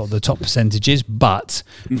the sort of the top percentages, but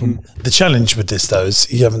the challenge with this though is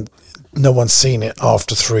no one's seen it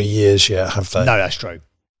after 3 years yet, have they? No, that's true.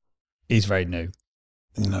 He's very new.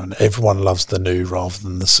 And everyone loves the new rather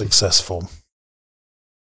than the successful.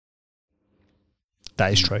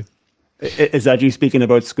 That is true. Is that you speaking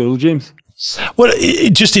about school, James? Well,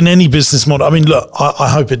 just in any business model. I mean, look, I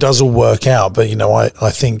hope it does all work out, but I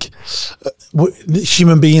think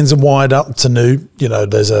human beings are wired up to new.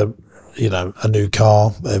 There's a new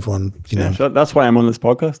car. Everyone, So that's why I'm on this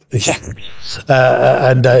podcast. Yeah,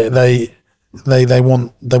 and they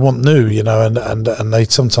want new, and they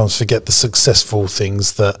sometimes forget the successful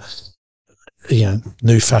things that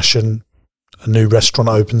new fashion. A new restaurant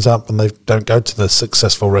opens up and they don't go to the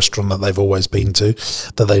successful restaurant that they've always been to,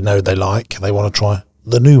 that they know they like. They want to try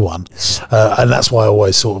the new one. And that's why I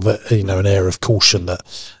always sort of, an air of caution that,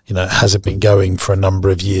 has it been going for a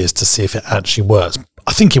number of years to see if it actually works.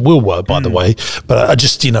 I think it will work, by the way, but I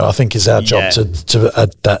just, I think it's our job to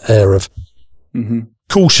add that air of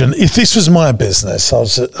caution. If this was my business, I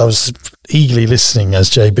was eagerly listening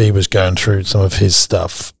as JB was going through some of his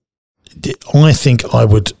stuff. I think I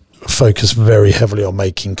would focus very heavily on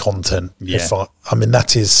making content. I mean,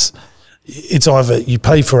 it's either you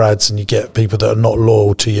pay for ads and you get people that are not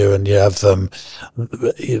loyal to you, and you have them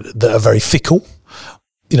that are very fickle.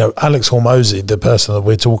 Alex Hormozy, the person that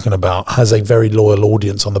we're talking about, has a very loyal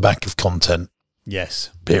audience on the back of content.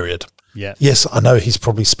 Yes. Period. Yeah. Yes, I know he's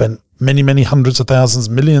probably spent many, many hundreds of thousands,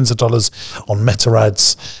 millions of dollars on Meta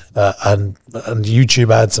ads and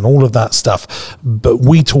YouTube ads and all of that stuff. But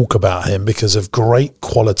we talk about him because of great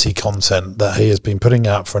quality content that he has been putting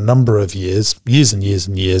out for a number of years and years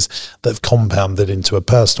and years, that have compounded into a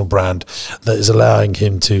personal brand that is allowing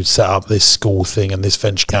him to set up this school thing and this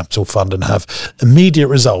venture capital fund and have immediate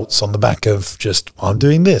results on the back of just, I'm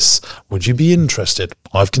doing this. Would you be interested?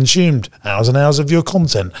 I've consumed hours and hours of your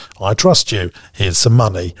content. I trust you. Here's some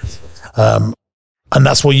money. And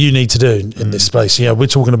that's what you need to do in this space. We're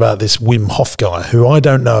talking about this Wim Hof guy, who I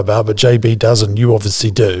don't know about, but JB does, and you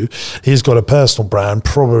obviously do. He's got a personal brand,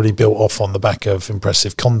 probably built off on the back of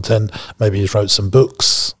impressive content. Maybe he's wrote some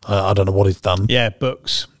books. I don't know what he's done. Yeah,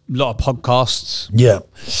 books, a lot of podcasts. Yeah.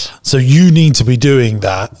 So you need to be doing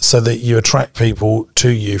that so that you attract people to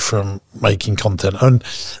you from making content. And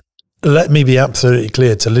let me be absolutely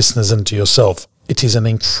clear to listeners and to yourself. It is an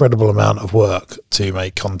incredible amount of work to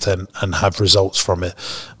make content and have results from it.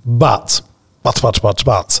 But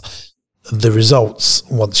the results,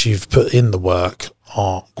 once you've put in the work,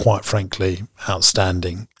 are quite frankly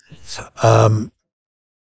outstanding. On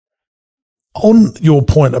your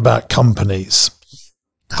point about companies,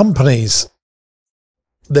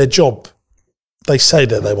 their job, they say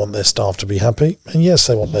that they want their staff to be happy. And yes,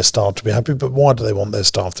 they want their staff to be happy, but why do they want their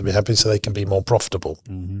staff to be happy? So they can be more profitable.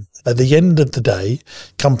 At the end of the day,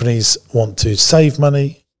 companies want to save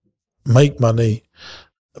money, make money,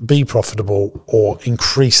 be profitable, or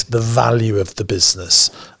increase the value of the business.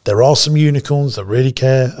 There are some unicorns that really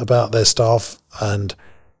care about their staff, and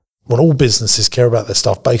all businesses care about their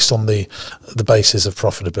staff based on the basis of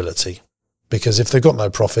profitability. Because if they've got no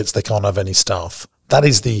profits, they can't have any staff. That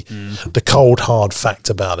is the cold, hard fact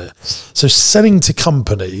about it. So selling to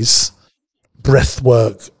companies, breath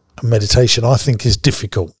work, and meditation, I think is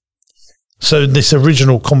difficult. So this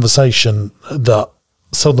original conversation that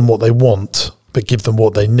sell them what they want, but give them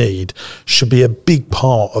what they need, should be a big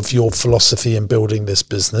part of your philosophy in building this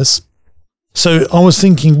business. So I was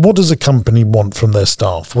thinking, what does a company want from their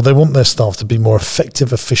staff? Well, they want their staff to be more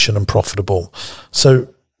effective, efficient, and profitable. So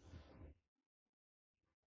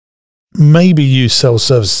maybe you sell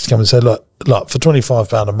services to come and say, look, for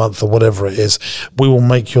 £25 a month or whatever it is, we will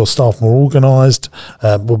make your staff more organised.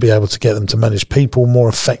 We'll be able to get them to manage people more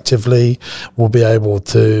effectively. We'll be able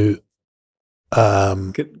to...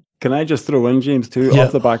 Can I just throw in, James, too,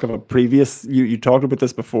 off the back of a previous, you talked about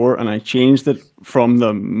this before, and I changed it from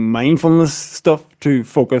the mindfulness stuff to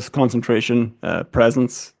focus, concentration,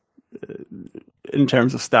 presence in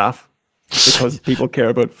terms of staff. Because people care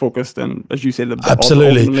about focused and, as you say,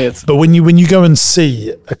 absolutely. But when you go and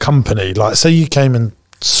see a company, like say you came and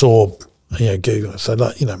saw, Google, so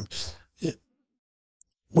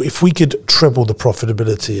if we could treble the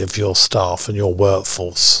profitability of your staff and your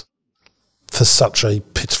workforce for such a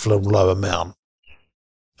pitiful and low amount,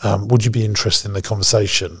 would you be interested in the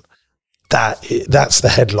conversation? That's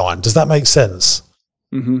the headline. Does that make sense?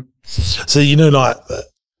 So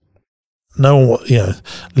no one,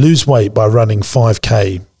 lose weight by running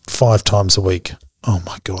 5K 5 times a week. oh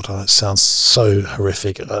my God, that sounds so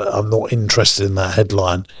horrific. I'm not interested in that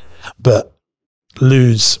headline, but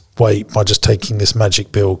lose weight by just taking this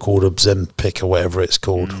magic pill called Ozempic or whatever it's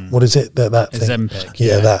called. What is it? That thing? Ozempic.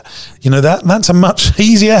 Yeah, that's a much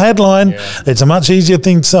easier headline. Yeah. It's a much easier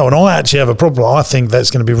thing to sell. And I actually have a problem. I think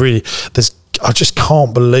that's going to be I just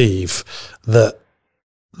can't believe that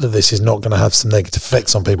this is not going to have some negative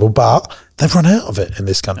effects on people, but they've run out of it in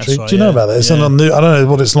this country. Right, do you know about that? It's not new. I don't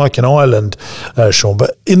know what it's like in Ireland, Shaun,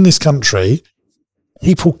 but in this country,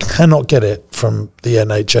 people cannot get it from the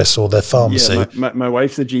NHS or their pharmacy. Yeah, my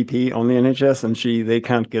wife's a GP on the NHS, and they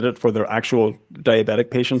can't get it for their actual diabetic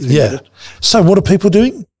patients. So what are people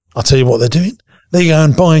doing? I'll tell you what they're doing. They go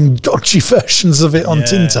and buying dodgy versions of it on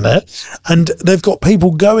the internet, and they've got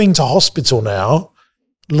people going to hospital now,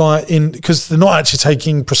 because they're not actually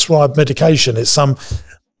taking prescribed medication. It's some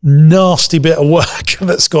nasty bit of work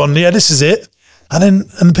that's gone, yeah, this is it.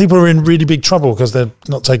 And people are in really big trouble because they're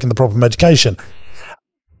not taking the proper medication.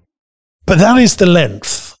 But that is the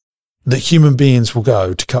length that human beings will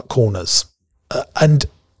go to cut corners. And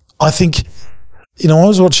I think, I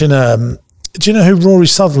was watching, do you know who Rory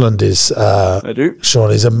Sutherland is? I do.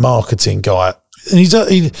 Shaun, he's a marketing guy. And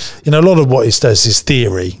a lot of what he says is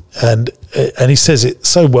theory, and he says it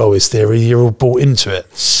so well, his theory, you're all bought into it.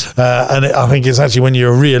 I think it's actually when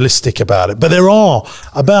you're realistic about it. But there are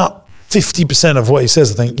about 50% of what he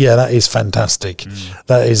says, I think, yeah, that is fantastic.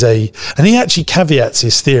 That is and he actually caveats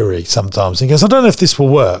his theory sometimes. He goes, I don't know if this will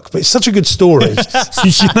work, but it's such a good story.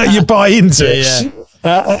 You buy into it.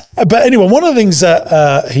 But anyway, one of the things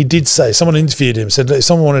that he did say, someone interviewed him, said that if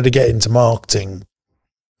someone wanted to get into marketing,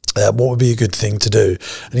 what would be a good thing to do?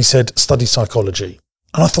 And he said, study psychology.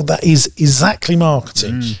 And I thought that is exactly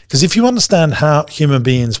marketing. Because if you understand how human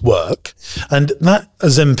beings work, and that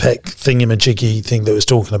Ozempic thingamajiggy thing that was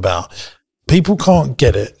talking about, people can't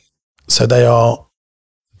get it. So they are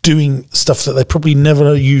doing stuff that they probably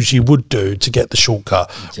never usually would do to get the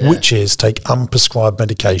shortcut, which is take unprescribed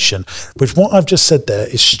medication, which what I've just said there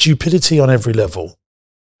is stupidity on every level.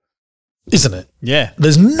 Isn't it? Yeah.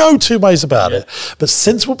 There's no two ways about it. But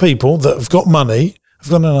sensible people that have got money, have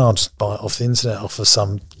gone, I'll just buy it off the internet, off of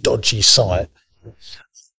some dodgy site,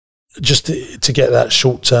 just to get that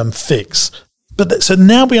short-term fix. But so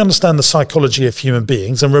now we understand the psychology of human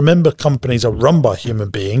beings, and remember, companies are run by human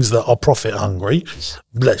beings that are profit hungry.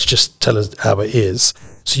 Let's just tell us how it is.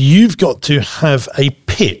 So you've got to have a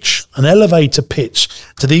pitch, an elevator pitch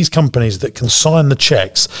to these companies that can sign the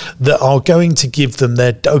checks that are going to give them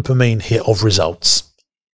their dopamine hit of results.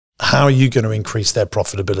 How are you going to increase their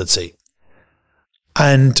profitability?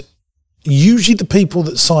 And usually the people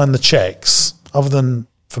that sign the checks, other than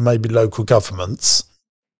for maybe local governments,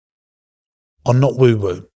 are not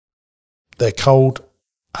woo-woo. They're cold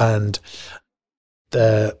and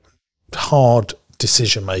they're hard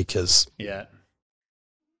decision makers. Yeah.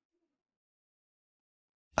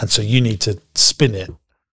 And so you need to spin it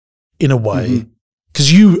in a way,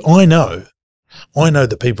 because I know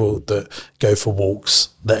that people that go for walks,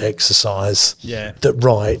 that exercise, that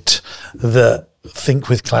write, that think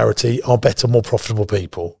with clarity are better, more profitable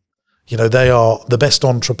people. They are the best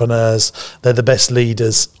entrepreneurs. They're the best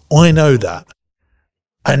leaders. I know that.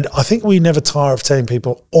 And I think we never tire of telling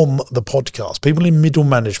people on the podcast, people in middle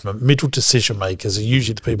management, middle decision makers are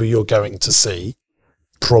usually the people you're going to see,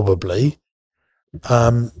 probably.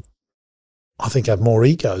 I think have more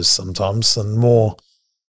egos sometimes and more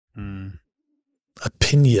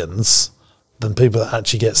opinions than people that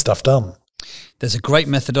actually get stuff done. There's a great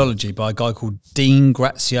methodology by a guy called Dean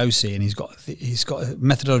Graziosi, and he's got a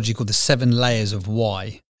methodology called the 7 layers of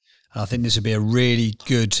why. And I think this would be a really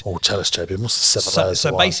good. Oh, tell us, JB, what's the 7 layers?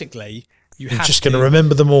 So basically, you're just going to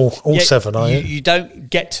remember them all 7, are you? You don't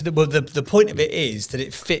get to the point of it is that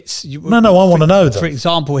it fits. No, I want to know them. For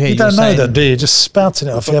example, here you don't know them, do you? Just spouting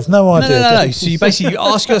it off. You have no idea. No. So you basically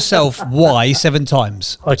ask yourself why 7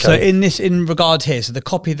 times. Okay. So in regard here, so the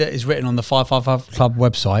copy that is written on the 555 Club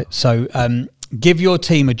website. So give your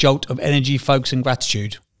team a jolt of energy, focus, and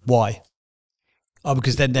gratitude. Why? Oh,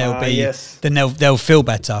 because then they'll feel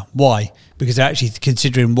better. Why? Because they're actually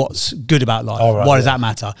considering what's good about life. Oh, right, why does that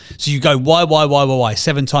matter? So you go why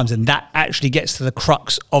 7 times, and that actually gets to the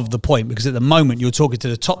crux of the point. Because at the moment you're talking to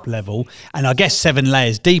the top level, and I guess 7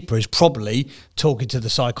 layers deeper is probably talking to the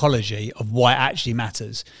psychology of why it actually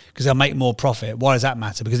matters. Because they'll make more profit. Why does that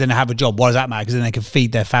matter? Because then they have a job. Why does that matter? Because then they can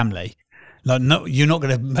feed their family. Like, no, you're not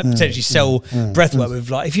going to potentially sell breathwork with,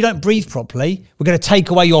 like, if you don't breathe properly, we're going to take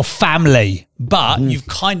away your family. But you've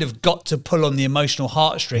kind of got to pull on the emotional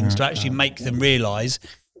heartstrings to actually make them realise,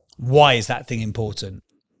 why is that thing important?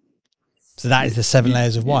 So that is the 7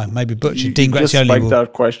 layers of why. Maybe Butcher. You Dean just Grazioli spiked will.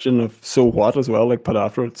 that question of so what as well, like put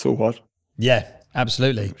after it, so what? Yeah,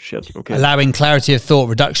 absolutely. Shit, okay. Allowing clarity of thought,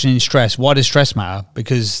 reduction in stress. Why does stress matter?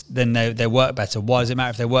 Because then they work better. Why does it matter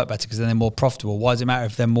if they work better? Because then they're more profitable. Why does it matter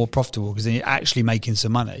if they're more profitable? Because then you're actually making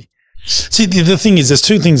some money. See, the thing is, there's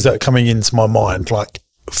two things that are coming into my mind. Like,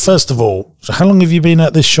 first of all, so how long have you been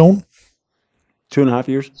at this, Shaun? 2.5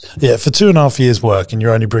 years. Yeah, for 2.5 years work and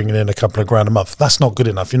you're only bringing in a couple of grand a month. That's not good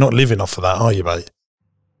enough. You're not living off of that, are you, mate?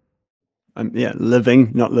 Yeah,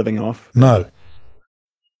 living, not living off. No.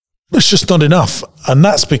 It's just not enough. And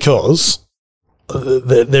that's because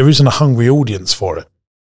there isn't a hungry audience for it.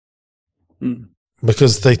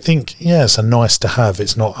 Because they think, yeah, it's a nice to have.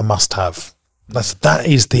 It's not a must have. That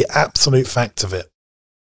is the absolute fact of it.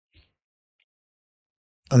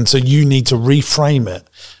 And so you need to reframe it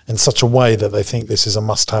in such a way that they think this is a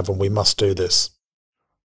must have and we must do this.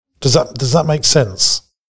 Does that make sense?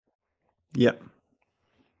 Yeah.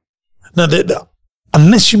 Now,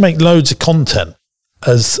 unless you make loads of content,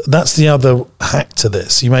 as that's the other hack to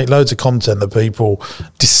this, you make loads of content that people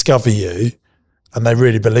discover you and they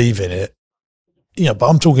really believe in it. But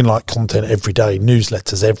I'm talking like content every day,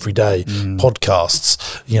 newsletters every day,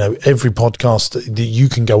 podcasts, every podcast that you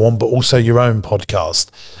can go on, but also your own podcast,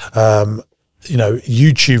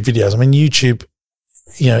 YouTube videos. I mean, YouTube,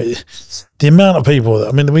 the amount of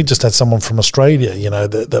people we just had someone from Australia,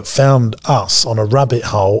 that found us on a rabbit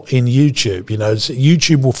hole in YouTube. So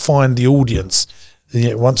YouTube will find the audience.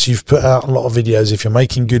 Once you've put out a lot of videos, if you're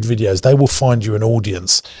making good videos, they will find you an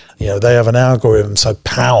audience. They have an algorithm so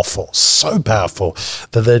powerful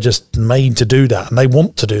that they're just made to do that. And they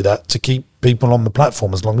want to do that to keep people on the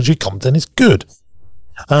platform as long as your content is good.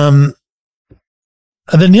 And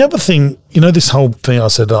then the other thing, this whole thing I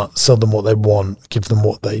said, sell them what they want, give them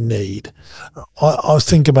what they need. I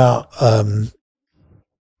think about a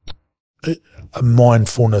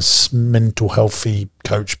mindfulness, mental healthy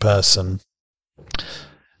coach person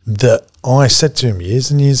that I said to him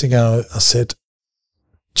years and years ago, I said,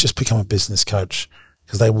 just become a business coach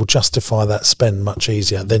because they will justify that spend much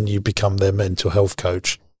easier. Then you become their mental health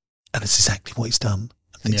coach. And it's exactly what he's done.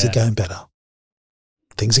 Things are going better.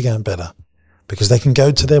 Things are going better because they can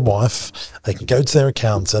go to their wife, they can go to their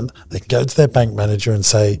accountant, they can go to their bank manager and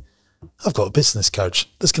say, I've got a business coach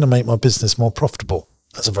that's going to make my business more profitable.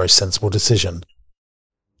 That's a very sensible decision.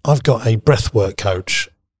 I've got a breathwork coach.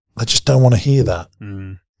 I just don't want to hear that.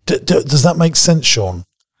 Does that make sense, Shaun?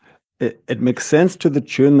 It makes sense to the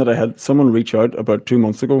tune that I had someone reach out about 2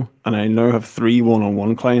 months ago, and I now have 3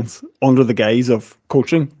 one-on-one clients under the guise of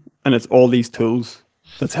coaching, and it's all these tools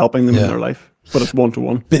that's helping them in their life, but it's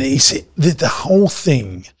one-to-one. But the whole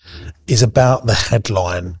thing is about the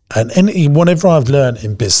headline, and whatever I've learned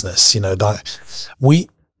in business, I know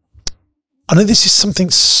this is something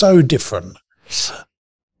so different,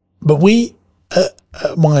 but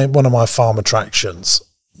one of my farm attractions,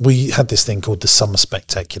 we had this thing called the Summer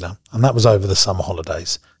Spectacular, and that was over the summer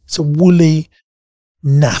holidays. It's a woolly,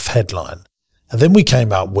 naff headline. And then we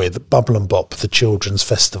came out with Bubble and Bop, the children's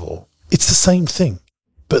festival. It's the same thing,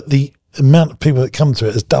 but the amount of people that come to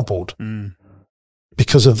it has doubled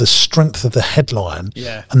because of the strength of the headline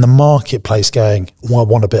and the marketplace going, I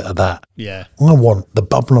want a bit of that. I want the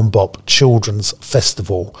Bubble and Bop children's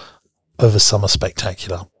festival over Summer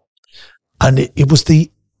Spectacular. And it was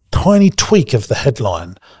the tiny tweak of the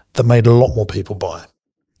headline that made a lot more people buy.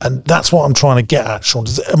 And that's what I'm trying to get at, Shaun.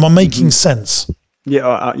 Am I making sense?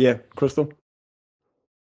 Yeah, Crystal.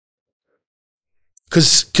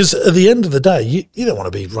 Because at the end of the day, you don't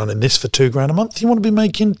want to be running this for $2,000 a month. You want to be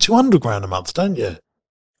making $200,000 a month, don't you?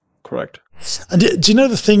 Correct. And do you know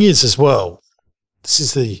the thing is as well? This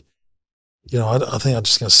is the... I think I'm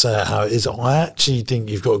just going to say how it is. I actually think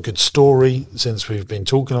you've got a good story since we've been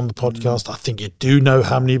talking on the podcast. I think you do know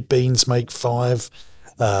how many beans make 5.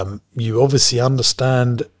 You obviously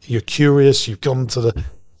understand. You're curious. You've gone to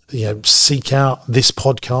seek out this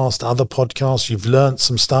podcast, other podcasts. You've learned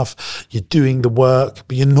some stuff. You're doing the work,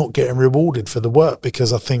 but you're not getting rewarded for the work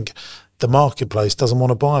because I think the marketplace doesn't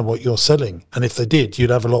want to buy what you're selling. And if they did, you'd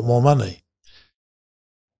have a lot more money.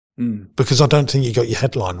 Because I don't think you got your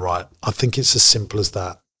headline right. I think it's as simple as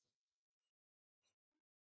that.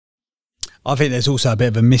 I think there's also a bit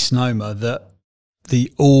of a misnomer that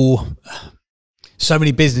so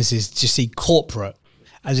many businesses just see corporate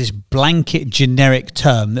as this blanket generic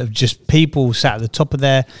term that of just people sat at the top of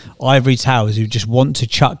their ivory towers who just want to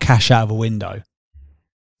chuck cash out of a window.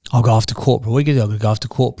 I'll go after corporate. What are you going to do? I'm going to go after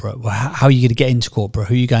corporate. Well, how are you going to get into corporate?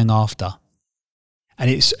 Who are you going after?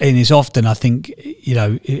 it's often, I think, you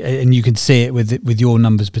know, and you can see it with your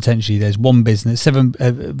numbers potentially. There's one business, at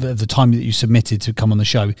the time that you submitted to come on the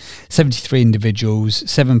show, 73 individuals,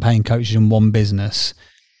 7 paying coaches, and one business.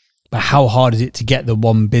 But how hard is it to get the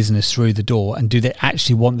one business through the door? And do they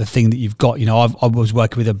actually want the thing that you've got? You know, I was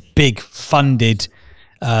working with a big funded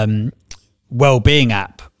well-being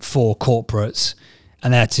app for corporates,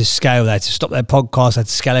 and they had to scale, they had to stop their podcast, they had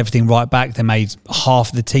to scale everything right back. They made half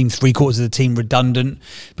of the team, 3/4 of the team redundant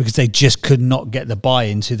because they just could not get the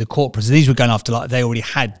buy-in to the corporates. These were going after, like, they already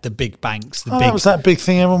had the big banks. That was that big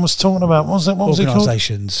thing everyone was talking about. What was it? What was it called?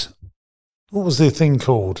 Organisations. What was the thing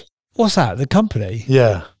called? What's that? The company?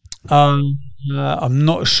 Yeah. I'm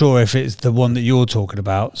not sure if it's the one that you're talking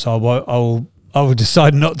about, so I will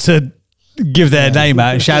decide not to give their name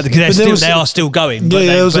out and shout, because they are still going. Yeah,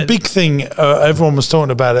 there was a big thing. Everyone was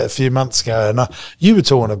talking about it a few months ago, and you were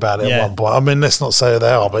talking about it at one point. I mean, let's not say who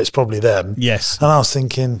they are, but it's probably them. Yes. And I was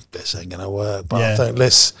thinking, this ain't going to work. But I think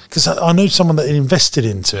because I knew someone that invested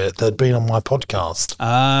into it that had been on my podcast.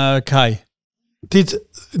 Okay. Did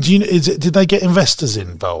they get investors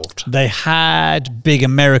involved? They had big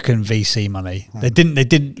American VC money. They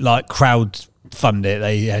didn't like crowd fund it.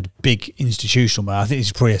 They had big institutional money. I think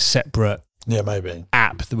it's probably a separate maybe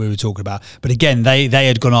app that we were talking about. But again, they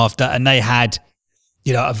had gone after, and they had,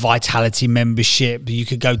 you know, a Vitality membership. You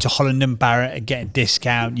could go to Holland and Barrett and get a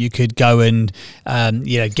discount. You could go and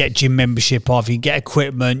get gym membership off. You get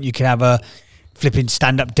equipment. You could have a flipping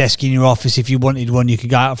stand-up desk in your office if you wanted one. You could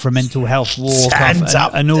go out for a mental health walk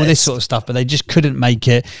and all this sort of stuff, but they just couldn't make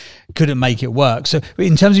it work. So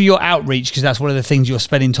in terms of your outreach, because that's one of the things you're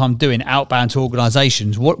spending time doing, outbound to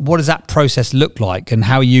organisations, what does that process look like, and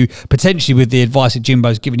how are you potentially, with the advice that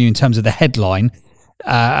Jimbo's given you in terms of the headline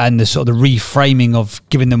and the sort of the reframing of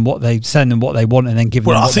giving them selling them what they want and then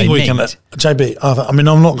giving them what they need? Well, I think we can, JB, I mean,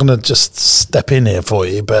 I'm not going to just step in here for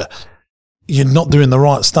you, but you're not doing the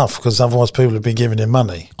right stuff, because otherwise people have been giving you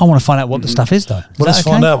money. I want to find out what the stuff is, though. Well, let's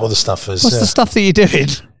find out what the stuff is. What's the stuff that you're doing?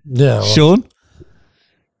 Yeah, well, Shaun?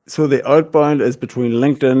 So the outbound is between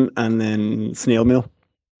LinkedIn and then snail mail.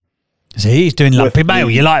 See, he's doing lumpy mail.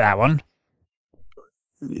 You like that one?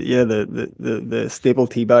 Yeah, the staple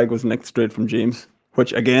tea bag was nicked straight from James,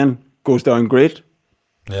 which again goes down great.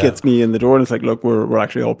 Yeah. Gets me in the door, and it's like, look, we're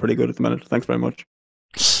actually all pretty good at the minute. Thanks very much.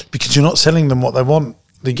 Because you're not selling them what they want.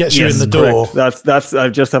 They get you in the door. That's. I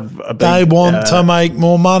just have a big. They want to make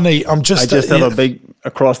more money. I just have a big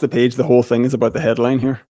across the page. The whole thing is about the headline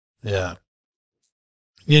here. Yeah.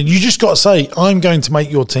 Yeah, you just got to say, I'm going to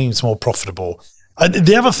make your teams more profitable. And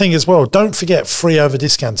the other thing as well, don't forget free over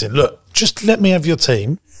discounting. Look, just let me have your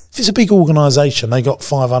team. If it's a big organisation, they got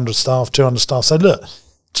 500 staff, 200 staff. So look,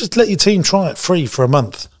 just let your team try it free for a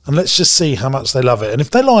month, and let's just see how much they love it. And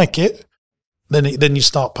if they like it, then you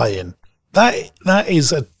start paying. That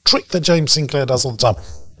is a trick that James Sinclair does all the time.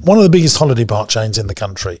 One of the biggest holiday park chains in the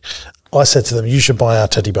country. I said to them, you should buy our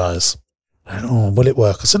teddy bears. Oh, will it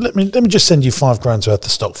work? I said, let me just send you £5 worth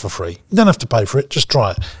of stock for free. You don't have to pay for it. Just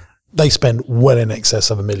try it. They spend well in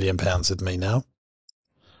excess of £1 million with me now.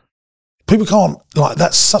 People can't, like,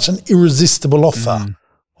 that's such an irresistible offer.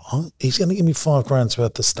 He's going to give me £5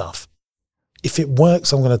 worth of stuff. If it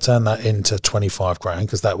works, I'm going to turn that into 25 grand,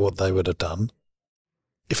 because that's what they would have done.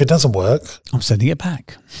 If it doesn't work, I'm sending it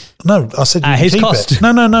back. No, I said you his keep cost. it.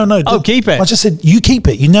 No. Oh, keep it. I just said you keep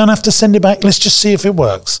it. You don't have to send it back. Let's just see if it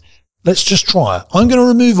works. Let's just try it. I'm going to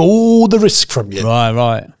remove all the risk from you.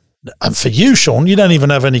 Right. And for you, Shaun, you don't even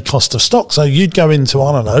have any cost of stock. So you'd go into,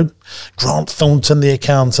 I don't know, Grant Thornton, the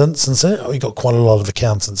accountants, and say, oh, you've got quite a lot of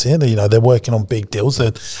accountants here. They're working on big deals.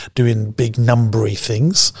 They're doing big numbery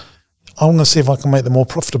things. I'm going to see if I can make them more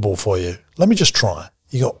profitable for you. Let me just try.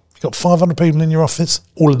 You got 500 people in your office,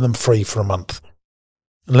 all of them free for a month.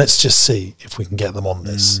 And let's just see if we can get them on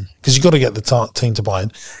this. Because you've got to get the team to buy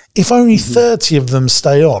in. If only 30 of them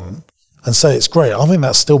stay on and say it's great, I think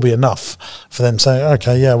that'll still be enough for them saying,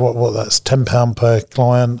 okay, yeah, what that's £10 per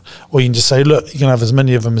client. Or you can just say, look, you can have as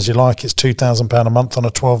many of them as you like. It's £2,000 a month on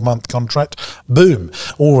a 12-month contract. Boom.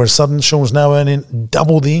 All of a sudden, Shaun's now earning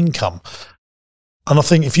double the income. And I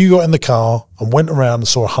think if you got in the car and went around and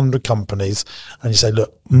saw 100 companies and you say,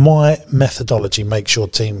 look, my methodology makes your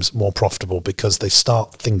teams more profitable because they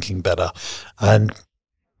start thinking better. And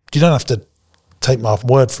you don't have to take my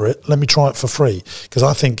word for it. Let me try it for free. Because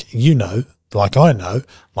I think like I know,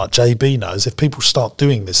 like JB knows, if people start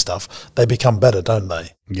doing this stuff, they become better, don't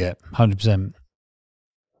they? Yeah, 100%.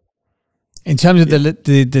 In terms of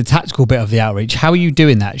the tactical bit of the outreach, how are you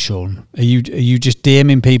doing that, Shaun? Are you just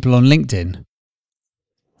DMing people on LinkedIn?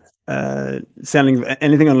 Sending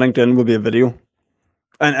anything on LinkedIn will be a video,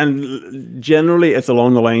 and generally it's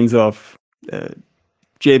along the lines of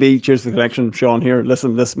JB, cheers for the connection. Shaun here.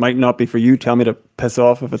 Listen, this might not be for you. Tell me to piss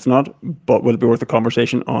off if it's not, but will it be worth a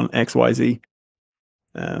conversation on XYZ?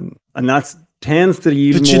 And that tends to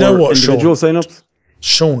use but more you know what, individual signups.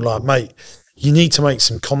 Shaun, like, mate, you need to make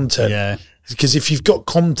some content. Yeah. Because if you've got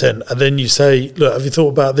content and then you say, look, have you thought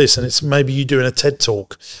about this? And it's maybe you doing a TED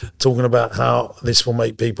talk talking about how this will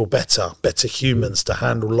make people better humans to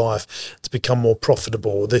handle life, to become more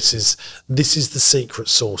profitable. This is the secret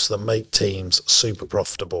sauce that make teams super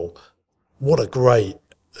profitable. What a great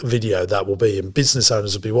video that will be. And business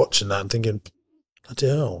owners will be watching that and thinking, bloody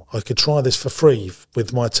hell, I could try this for free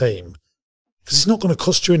with my team. Because it's not going to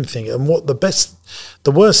cost you anything. And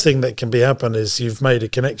the worst thing that can be happen is you've made a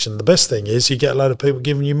connection. The best thing is you get a load of people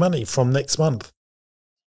giving you money from next month.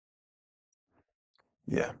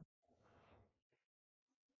 Yeah.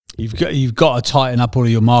 You've got to tighten up all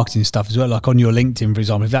of your marketing stuff as well. Like on your LinkedIn, for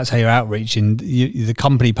example, if that's how you're outreaching, the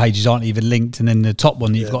company pages aren't even linked, and then the top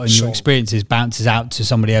one that you've got in your experiences bounces out to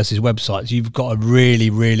somebody else's website. So you've got to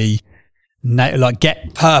really, really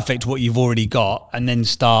get perfect what you've already got, and then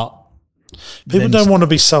start. People don't want to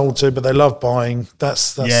be sold to, but they love buying.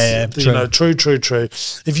 That's true. True.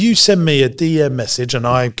 If you send me a DM message, and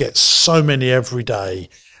I get so many every day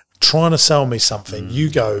trying to sell me something, you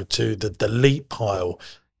go to the delete pile.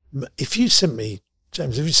 If you sent me,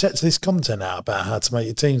 James, if you set this content out about how to make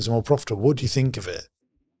your teams more profitable, what do you think of it?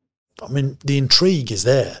 I mean, the intrigue is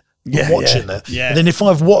there. I'm watching it. Yeah. And then if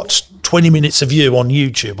I've watched 20 minutes of you on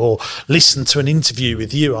YouTube or listened to an interview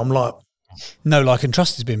with you, I'm like, no like and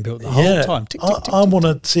trust has been built the whole time. I want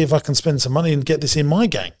to see if I can spend some money and get this in my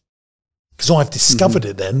game, because I've discovered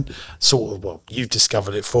it then, sort of. Well, you've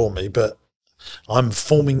discovered it for me, but I'm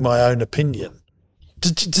forming my own opinion.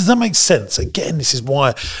 Does that make sense? Again, this is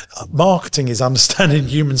why marketing is understanding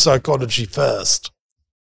human psychology first.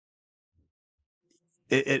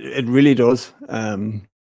 It really does. And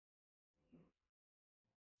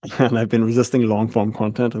I've been resisting long form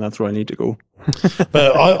content, and that's where I need to go.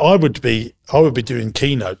 But I would be doing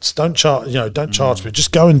keynotes. Don't charge me.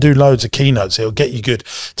 Just go and do loads of keynotes. It'll get you good.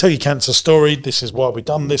 Tell your cancer story. This is why we've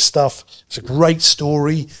done this stuff. It's a great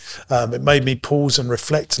story. It made me pause and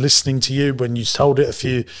reflect listening to you when you told it a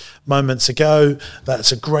few moments ago.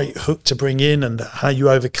 That's a great hook to bring in, and how you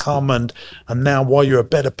overcome and now why you're a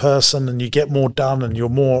better person and you get more done and you're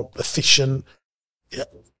more efficient. Yeah.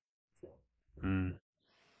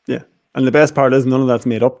 Yeah. And the best part is none of that's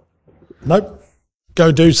made up. Nope.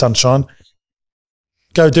 Go do, sunshine.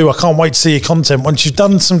 Go do. I can't wait to see your content. Once you've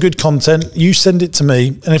done some good content, you send it to me.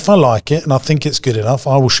 And if I like it and I think it's good enough,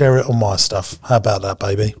 I will share it on my stuff. How about that,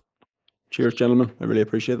 baby? Cheers, gentlemen. I really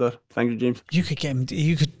appreciate that. Thank you, James.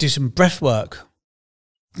 You could do some breath work.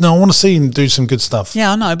 No, I want to see him do some good stuff.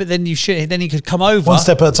 Yeah, I know, but then he could come over. One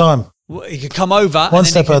step at a time. He could come over. One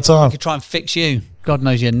step at a time. He could try and fix you. God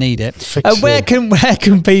knows you need it. Where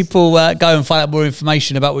can people go and find out more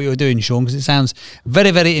information about what you're doing, Shaun? Because it sounds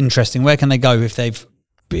very, very interesting. Where can they go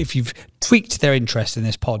if you've tweaked their interest in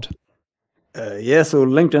this pod? So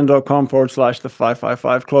linkedin.com/the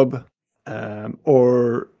 555 club,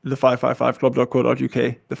 or the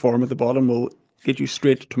 555club.co.uk. The form at the bottom will get you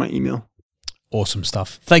straight to my email. Awesome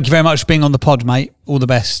stuff. Thank you very much for being on the pod, mate. All the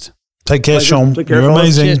best. Take care, Shaun. You're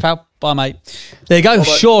amazing. Cheers, pal. Bye, mate. There you go. Bye-bye.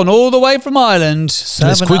 Shaun, all the way from Ireland.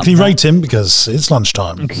 Let's quickly rate him because it's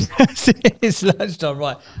lunchtime. It's lunchtime,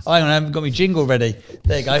 right. Hang on, I haven't got my jingle ready.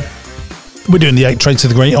 There you go. We're doing the 8 traits of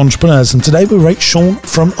the great entrepreneurs, and today we rate Shaun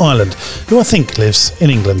from Ireland, who I think lives in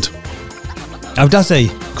England. Oh, does he?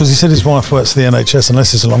 Because he said his wife works for the NHS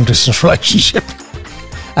unless it's a long-distance relationship.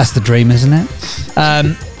 That's the dream, isn't it?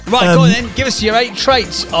 Right, go on then. Give us your 8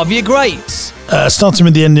 traits of your greats. Starting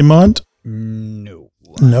with the end in mind. No.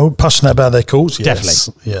 Passionate about their cause. Yes.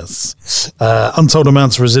 Definitely. Yes. Untold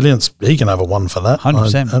amounts of resilience. He can have a 1 for that.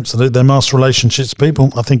 100%. Absolutely. They master relationships,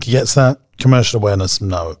 people. I think he gets that. Commercial awareness.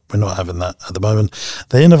 No, we're not having that at the moment.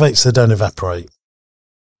 They innovate so they don't evaporate.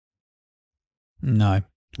 No.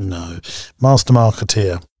 Master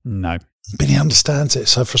marketeer. No. But he understands it.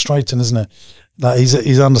 It's so frustrating, isn't it? Like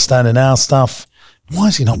he's understanding our stuff. Why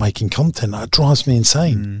is he not making content? That drives me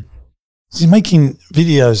insane. He's making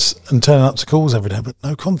videos and turning up to calls every day, but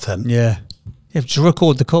no content. Yeah. You have to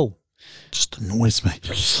record the call. Just annoys me.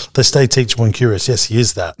 They stay teachable and curious. Yes, he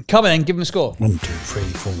is that. Come on then, give him a score. 1, 2, 3,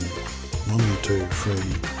 4. 1, 2, 3.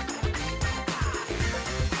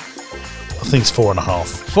 I think it's 4.5.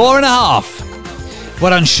 4.5.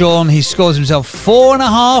 Well done, Shaun. He scores himself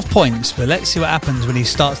 4.5 points, but let's see what happens when he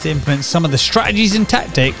starts to implement some of the strategies and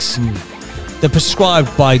tactics they're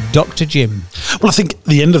prescribed by Dr. Jim. Well, I think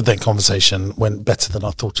the end of that conversation went better than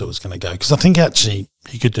I thought it was going to go, because I think actually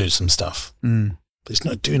he could do some stuff. It's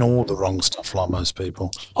not doing all the wrong stuff like most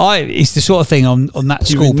people. It's the sort of thing on that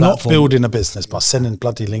school You're not platform. building a business by sending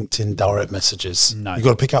bloody LinkedIn direct messages. No. You've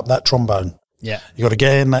got to pick up that trombone. Yeah. You've got to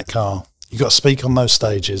get in that car. You've got to speak on those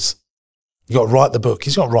stages. You've got to write the book.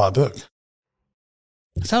 He's got to write a book.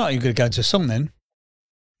 It sounds like you're going to go into a song then.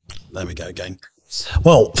 There we go again.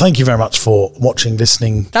 Well, thank you very much for watching,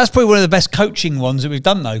 listening. That's probably one of the best coaching ones that we've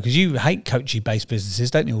done, though, because you hate coaching-based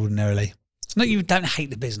businesses, don't you, ordinarily? It's not you don't hate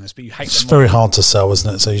the business, but you hate It's them very hard to sell,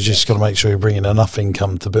 isn't it? So you just got to make sure you're bringing enough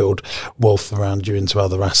income to build wealth around you into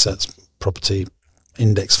other assets, property,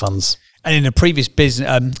 index funds. And in a previous previous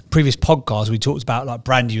podcast, we talked about like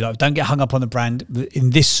brand. You like don't get hung up on the brand in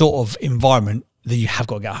this sort of environment. That you have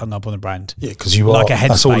got to get hung up on the brand. Yeah, because you are like a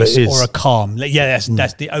that's all it headspace is. or a calm. Yeah,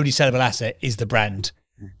 that's the only sellable asset is the brand.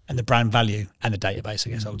 And the brand value and the database,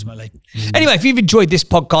 I guess, ultimately. Anyway, if you've enjoyed this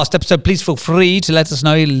podcast episode, please feel free to let us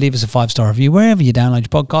know. Leave us a 5-star review wherever you download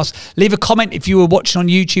your podcast. Leave a comment if you were watching on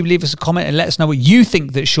YouTube. Leave us a comment and let us know what you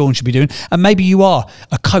think that Shaun should be doing. And maybe you are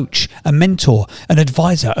a coach, a mentor, an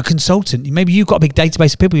advisor, a consultant. Maybe you've got a big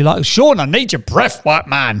database of people you're like, Shaun, I need your breath, white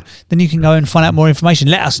man. Then you can go and find out more information.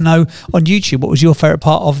 Let us know on YouTube what was your favourite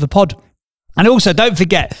part of the pod. And also, don't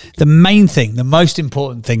forget the main thing, the most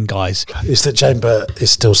important thing, guys, is that Chamber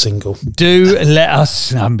is still single. Do let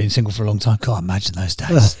us. I haven't been single for a long time. Can't imagine those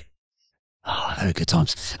days. Oh, they were good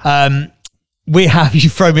times. We have you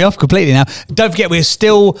throw me off completely now. Don't forget, we're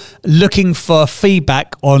still looking for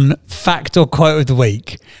feedback on fact or quote of the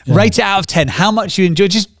week. Yeah. Rate it out of 10. How much you enjoy.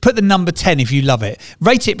 Just put the number 10 if you love it.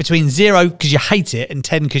 Rate it between 0 because you hate it and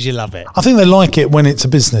 10 because you love it. I think they like it when it's a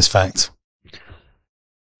business fact.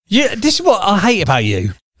 Yeah, this is what I hate about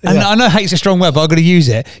you. And I know hate's a strong word, but I'm going to use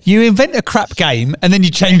it. You invent a crap game and then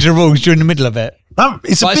you change the rules during the middle of it. No,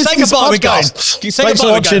 it's a business podcast. Thanks for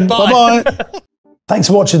watching. Bye-bye. Thanks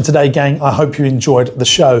for watching today, gang. I hope you enjoyed the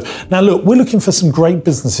show. Now, look, we're looking for some great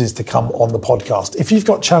businesses to come on the podcast. If you've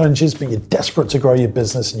got challenges, but you're desperate to grow your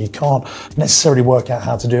business and you can't necessarily work out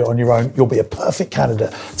how to do it on your own, you'll be a perfect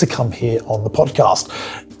candidate to come here on the podcast.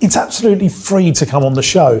 It's absolutely free to come on the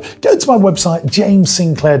show. Go to my website,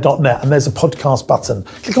 jamessinclair.net, and there's a podcast button.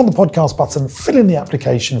 Click on the podcast button, fill in the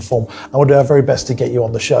application form, and we'll do our very best to get you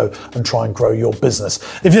on the show and try and grow your business.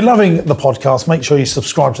 If you're loving the podcast, make sure you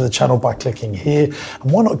subscribe to the channel by clicking here.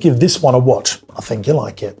 And why not give this one a watch? I think you'll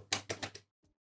like it.